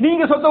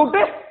 நீங்க சொத்தை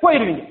விட்டு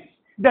போயிருவீங்க.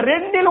 இந்த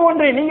 2ல்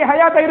 1, நீங்க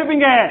ஹயாத்தா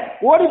இருப்பீங்க,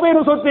 ஓடி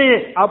போயிரும் சொத்து.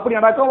 அப்படி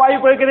நடக்க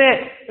வாய்ப்பு இருக்குது.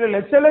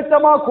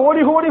 லட்சமா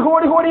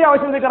கோடியா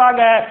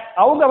வச்சிருக்கிறாங்க,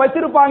 அவங்க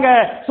வச்சிருப்பாங்க,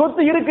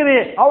 சொத்து இருக்குது,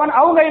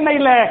 அவங்க என்ன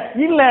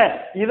இல்ல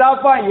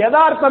இதாப்பா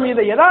யதார்த்தம்.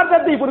 இந்த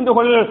யதார்த்தத்தை புரிந்து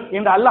கொள்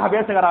என்று அல்லாஹ்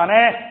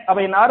பேசுகிறானே. அப்ப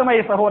என் அருமை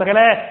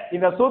சகோதரர்களே,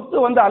 இந்த சொத்து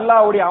வந்து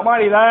அல்லாஹ்வுடைய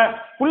அமானிதான்.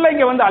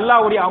 பிள்ளைங்க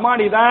அல்லாஹ்வுடைய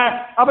அமானிதம்.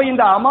 அப்ப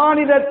இந்த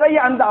அமானிதத்தை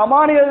அந்த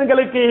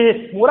அமானிதங்களுக்கு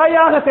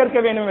முறையாக சேர்க்க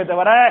வேண்டுமே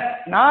தவிர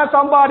நான்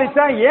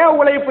சம்பாதிச்சேன் ஏன்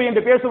உழைப்பு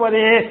என்று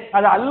பேசுவது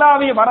அது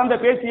அல்லாஹ்வை மறந்த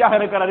பேச்சியாக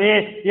இருக்கிறது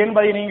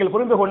என்பதை நீங்கள்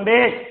புரிந்து கொண்டு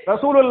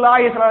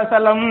ரசூலுல்லாஹி ஸல்லல்லாஹு அலைஹி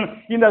வஸல்லம்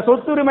இந்த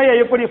சொத்துரிமையை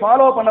எப்படி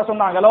ஃபாலோ பண்ண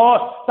சொன்னாங்களோ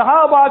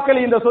சஹாபாக்கள்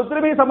இந்த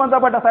சொத்துரிமை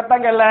சம்பந்தப்பட்ட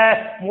சட்டங்கள்ல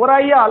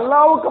முறையா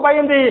அல்லாஹ்வுக்கு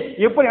பயந்து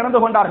எப்படி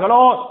நடந்து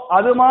கொண்டார்களோ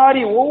அது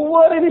மாதிரி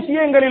ஒவ்வொரு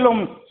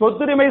விஷயங்களிலும்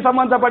சொத்துரிமை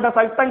சம்பந்தப்பட்ட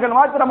சட்டங்கள்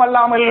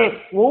மாத்திரமல்லாமல்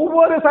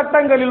ஒவ்வொரு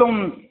சட்டங்களிலும்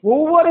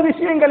ஒவ்வொரு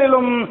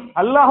விஷயங்களிலும்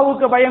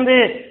அல்லாஹ்வுக்கு பயந்து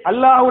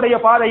அல்லாஹ்வுடைய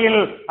பாதையில்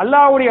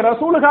அல்லாஹ்வுடைய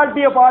ரசூல்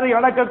காட்டிய பாதையில்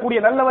நடக்கக்கூடிய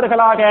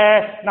நல்லவர்களாக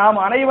நாம்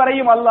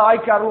அனைவரையும் அல்லாஹ்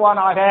ஆக்கி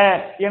அருள்வானாக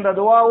என்ற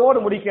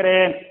துஆவோடு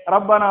முடிக்கிறேன்.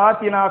 ரப்பனா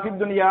ஆத்தினா ஃபித்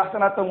துன்யா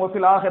ஹஸனத்தன் வ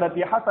ஃபில்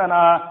ஆখিরাতি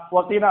ஹஸனா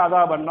வ கினா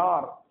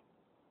அஸாபன்னார்.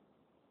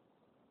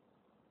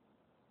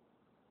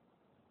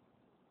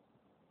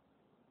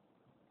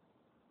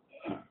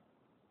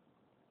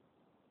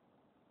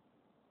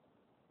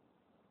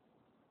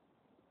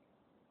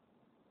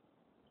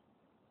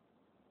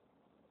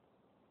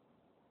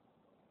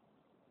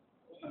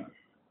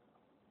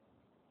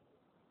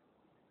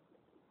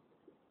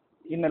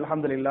 إن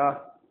الحمد لله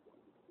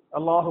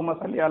اللهم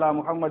صل على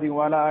محمد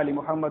وعلى آل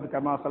محمد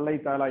كما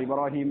صليت على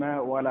إبراهيم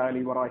وعلى آل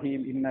إبراهيم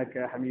إنك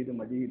حميد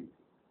مجيد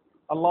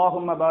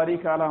اللهم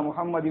بارك على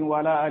محمد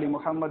وعلى آل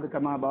محمد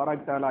كما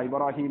باركت على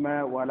إبراهيم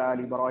وعلى آل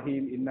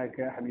إبراهيم إنك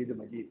حميد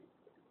مجيد.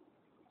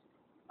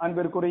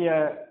 அன்பிற்குரிய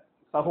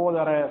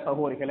சகோதர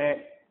சகோதரிகளே,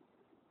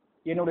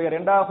 என்னுடைய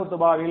இரண்டாவது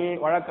குத்துபாவில்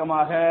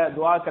வழக்கமாக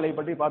துஆக்களை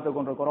பற்றி பார்த்துக்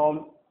கொண்டிருக்கிறோம்.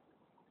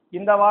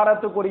 இந்த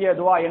வாரத்துக்குரிய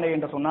துஆ என்ன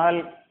என்று சொன்னால்,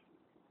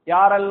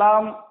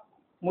 யாரெல்லாம்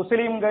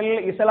முஸ்லிம்கள்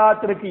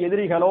இஸ்லாத்திற்கு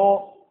எதிரிகளோ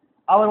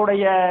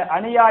அவருடைய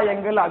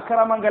அநியாயங்கள்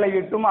அக்கிரமங்களை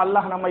விட்டும்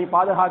அல்லாஹ் நம்மை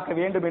பாதுகாக்க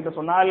வேண்டும் என்று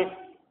சொன்னால்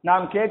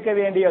நாம் கேட்க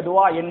வேண்டிய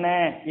துஆ என்ன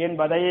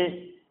என்பதை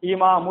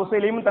இமாம்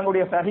முஸ்லிம்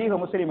தங்களுடைய சஹீஹ்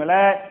முஸ்லிம்ல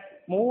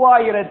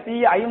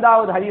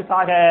 3005வது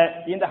ஹதீஸாக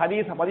இந்த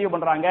ஹதீஸ பதிவு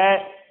பண்றாங்க.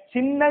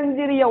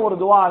 சின்னஞ்சிறிய ஒரு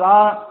துஆ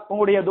தான்.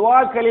 உங்களுடைய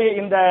துஆக்களில்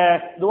இந்த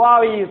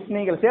துஆவை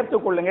நீங்கள்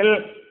சேர்த்துக் கொள்ளுங்கள்.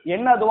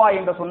 என்ன துஆ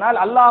என்று சொன்னால்,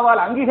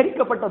 அல்லாஹ்வால்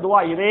அங்கீகரிக்கப்பட்ட துஆ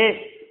இது.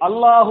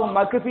 அல்லாஹும்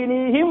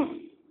மக்ஃபினீஹிம்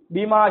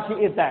பிமா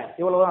ஷிஇத.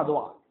 இவ்வளவுதான்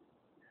துஆ.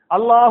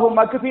 அல்லாஹும்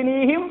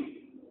மக்ஃபினீஹிம்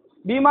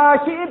பிமா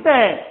ஷிஇத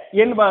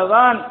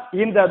என்பதுதான்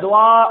இந்த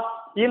துஆ.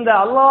 இந்த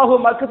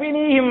அல்லாஹும்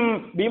மக்ஃபினீஹிம்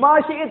பிமா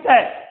ஷிஇத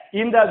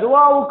இந்த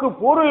துஆவுக்கு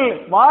பொருள்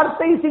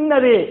வார்த்தை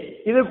சின்னது.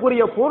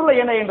 இதுக்குரிய பொருள்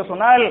என்ன என்று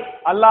சொன்னால்,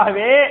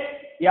 அல்லாஹ்வே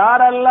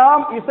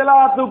யாரெல்லாம்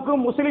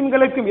இஸ்லாத்துக்கும்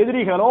முஸ்லிம்களுக்கும்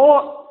எதிரிகளோ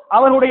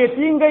அவருடைய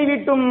தீங்கை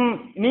விட்டும்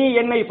நீ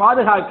என்னை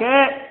பாதுகாக்க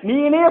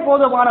நீனே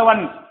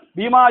போதுமானவன்.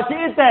 பிமா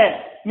ஷிஇத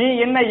நீ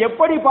என்னை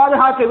எப்படி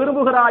பாதுகாக்க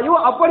விரும்புகிறாயோ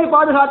அப்படி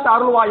பாதுகாத்து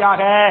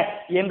அருள்வாயாக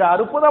என்ற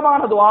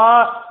அற்புதமான துஆ.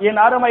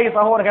 என் அருமை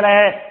சகோதரர்களே,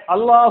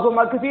 அல்லாஹு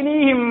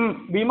மக்ஃபினீஹிம்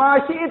பிமா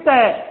ஷிஇத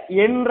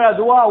என்ற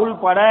துஆ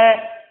உள்பட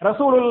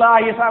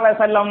ரசூலுல்லாஹி ஸல்லல்லாஹு அலைஹி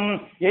வஸல்லம்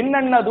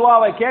என்னென்ன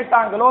துஆவை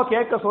கேட்டாங்களோ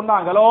கேட்க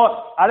சொன்னாங்களோ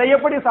அதை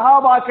எப்படி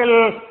சஹாபாக்கள்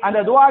அந்த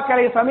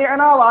துஆக்களை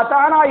சமிஅனா வ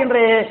அதானா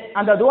என்று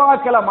அந்த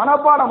துஆக்களை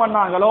மனப்பாடம்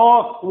பண்ணாங்களோ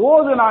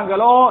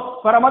ஓதுனாங்களோ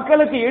பிற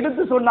மக்களுக்கு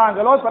எடுத்து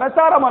சொன்னாங்களோ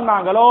பிரச்சாரம்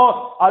பண்ணாங்களோ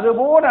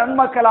அதுபோல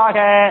நன்மக்களாக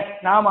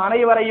நாம்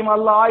அனைவரையும்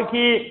அல்லாஹ்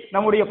ஆக்கி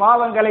நம்முடைய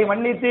பாவங்களை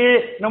மன்னித்து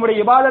நம்முடைய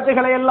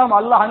இபாதத்துகளை எல்லாம்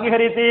அல்லாஹ்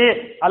அங்கீகரித்து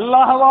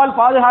அல்லாஹ்வால்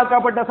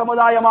பாதுகாக்கப்பட்ட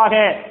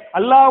சமுதாயமாக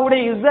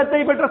அல்லாஹ்வுடைய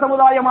இஸ்ஸத்தை பெற்ற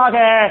சமுதாயமாக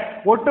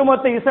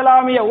ஒட்டுமொத்த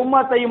இஸ்லாமிய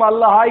உம்மத்தையும்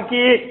அல்லாஹ்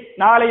ஆக்கி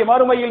நாளை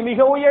மறுமையில் மிக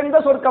உயர்ந்த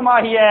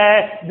சொர்க்கமாகிய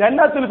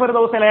ஜன்னத்துல்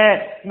ஃபிர்தௌஸிலே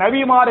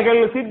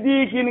நபிமார்கள்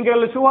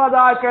சித்தீகீன்கள்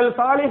சுஹதாக்கள்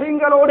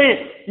சாலிஹீன்களோடு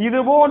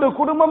இதுபோன்று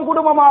குடும்பம்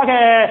குடும்பமாக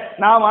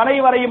நாம்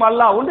அனைவரையும்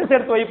அல்லாஹ் ஒன்று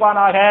சேர்த்து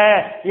வைப்பானாக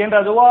என்ற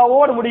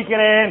துஆவோடு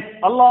முடிக்கிறேன்.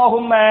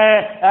 அல்லாஹும்ம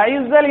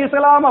அஇஸ்ஸல்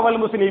இஸ்லாம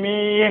வல்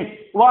முஸ்லிமீன்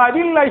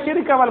وأذل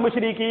الشرك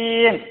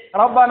والمشركين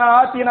ربنا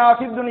آتنا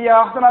في الدنيا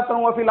حسنة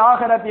وفي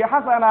الآخرة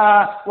حسنة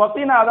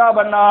وقنا عذاب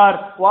النار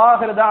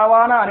وآخر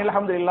دعوانا أن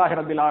الحمد لله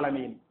رب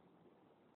العالمين.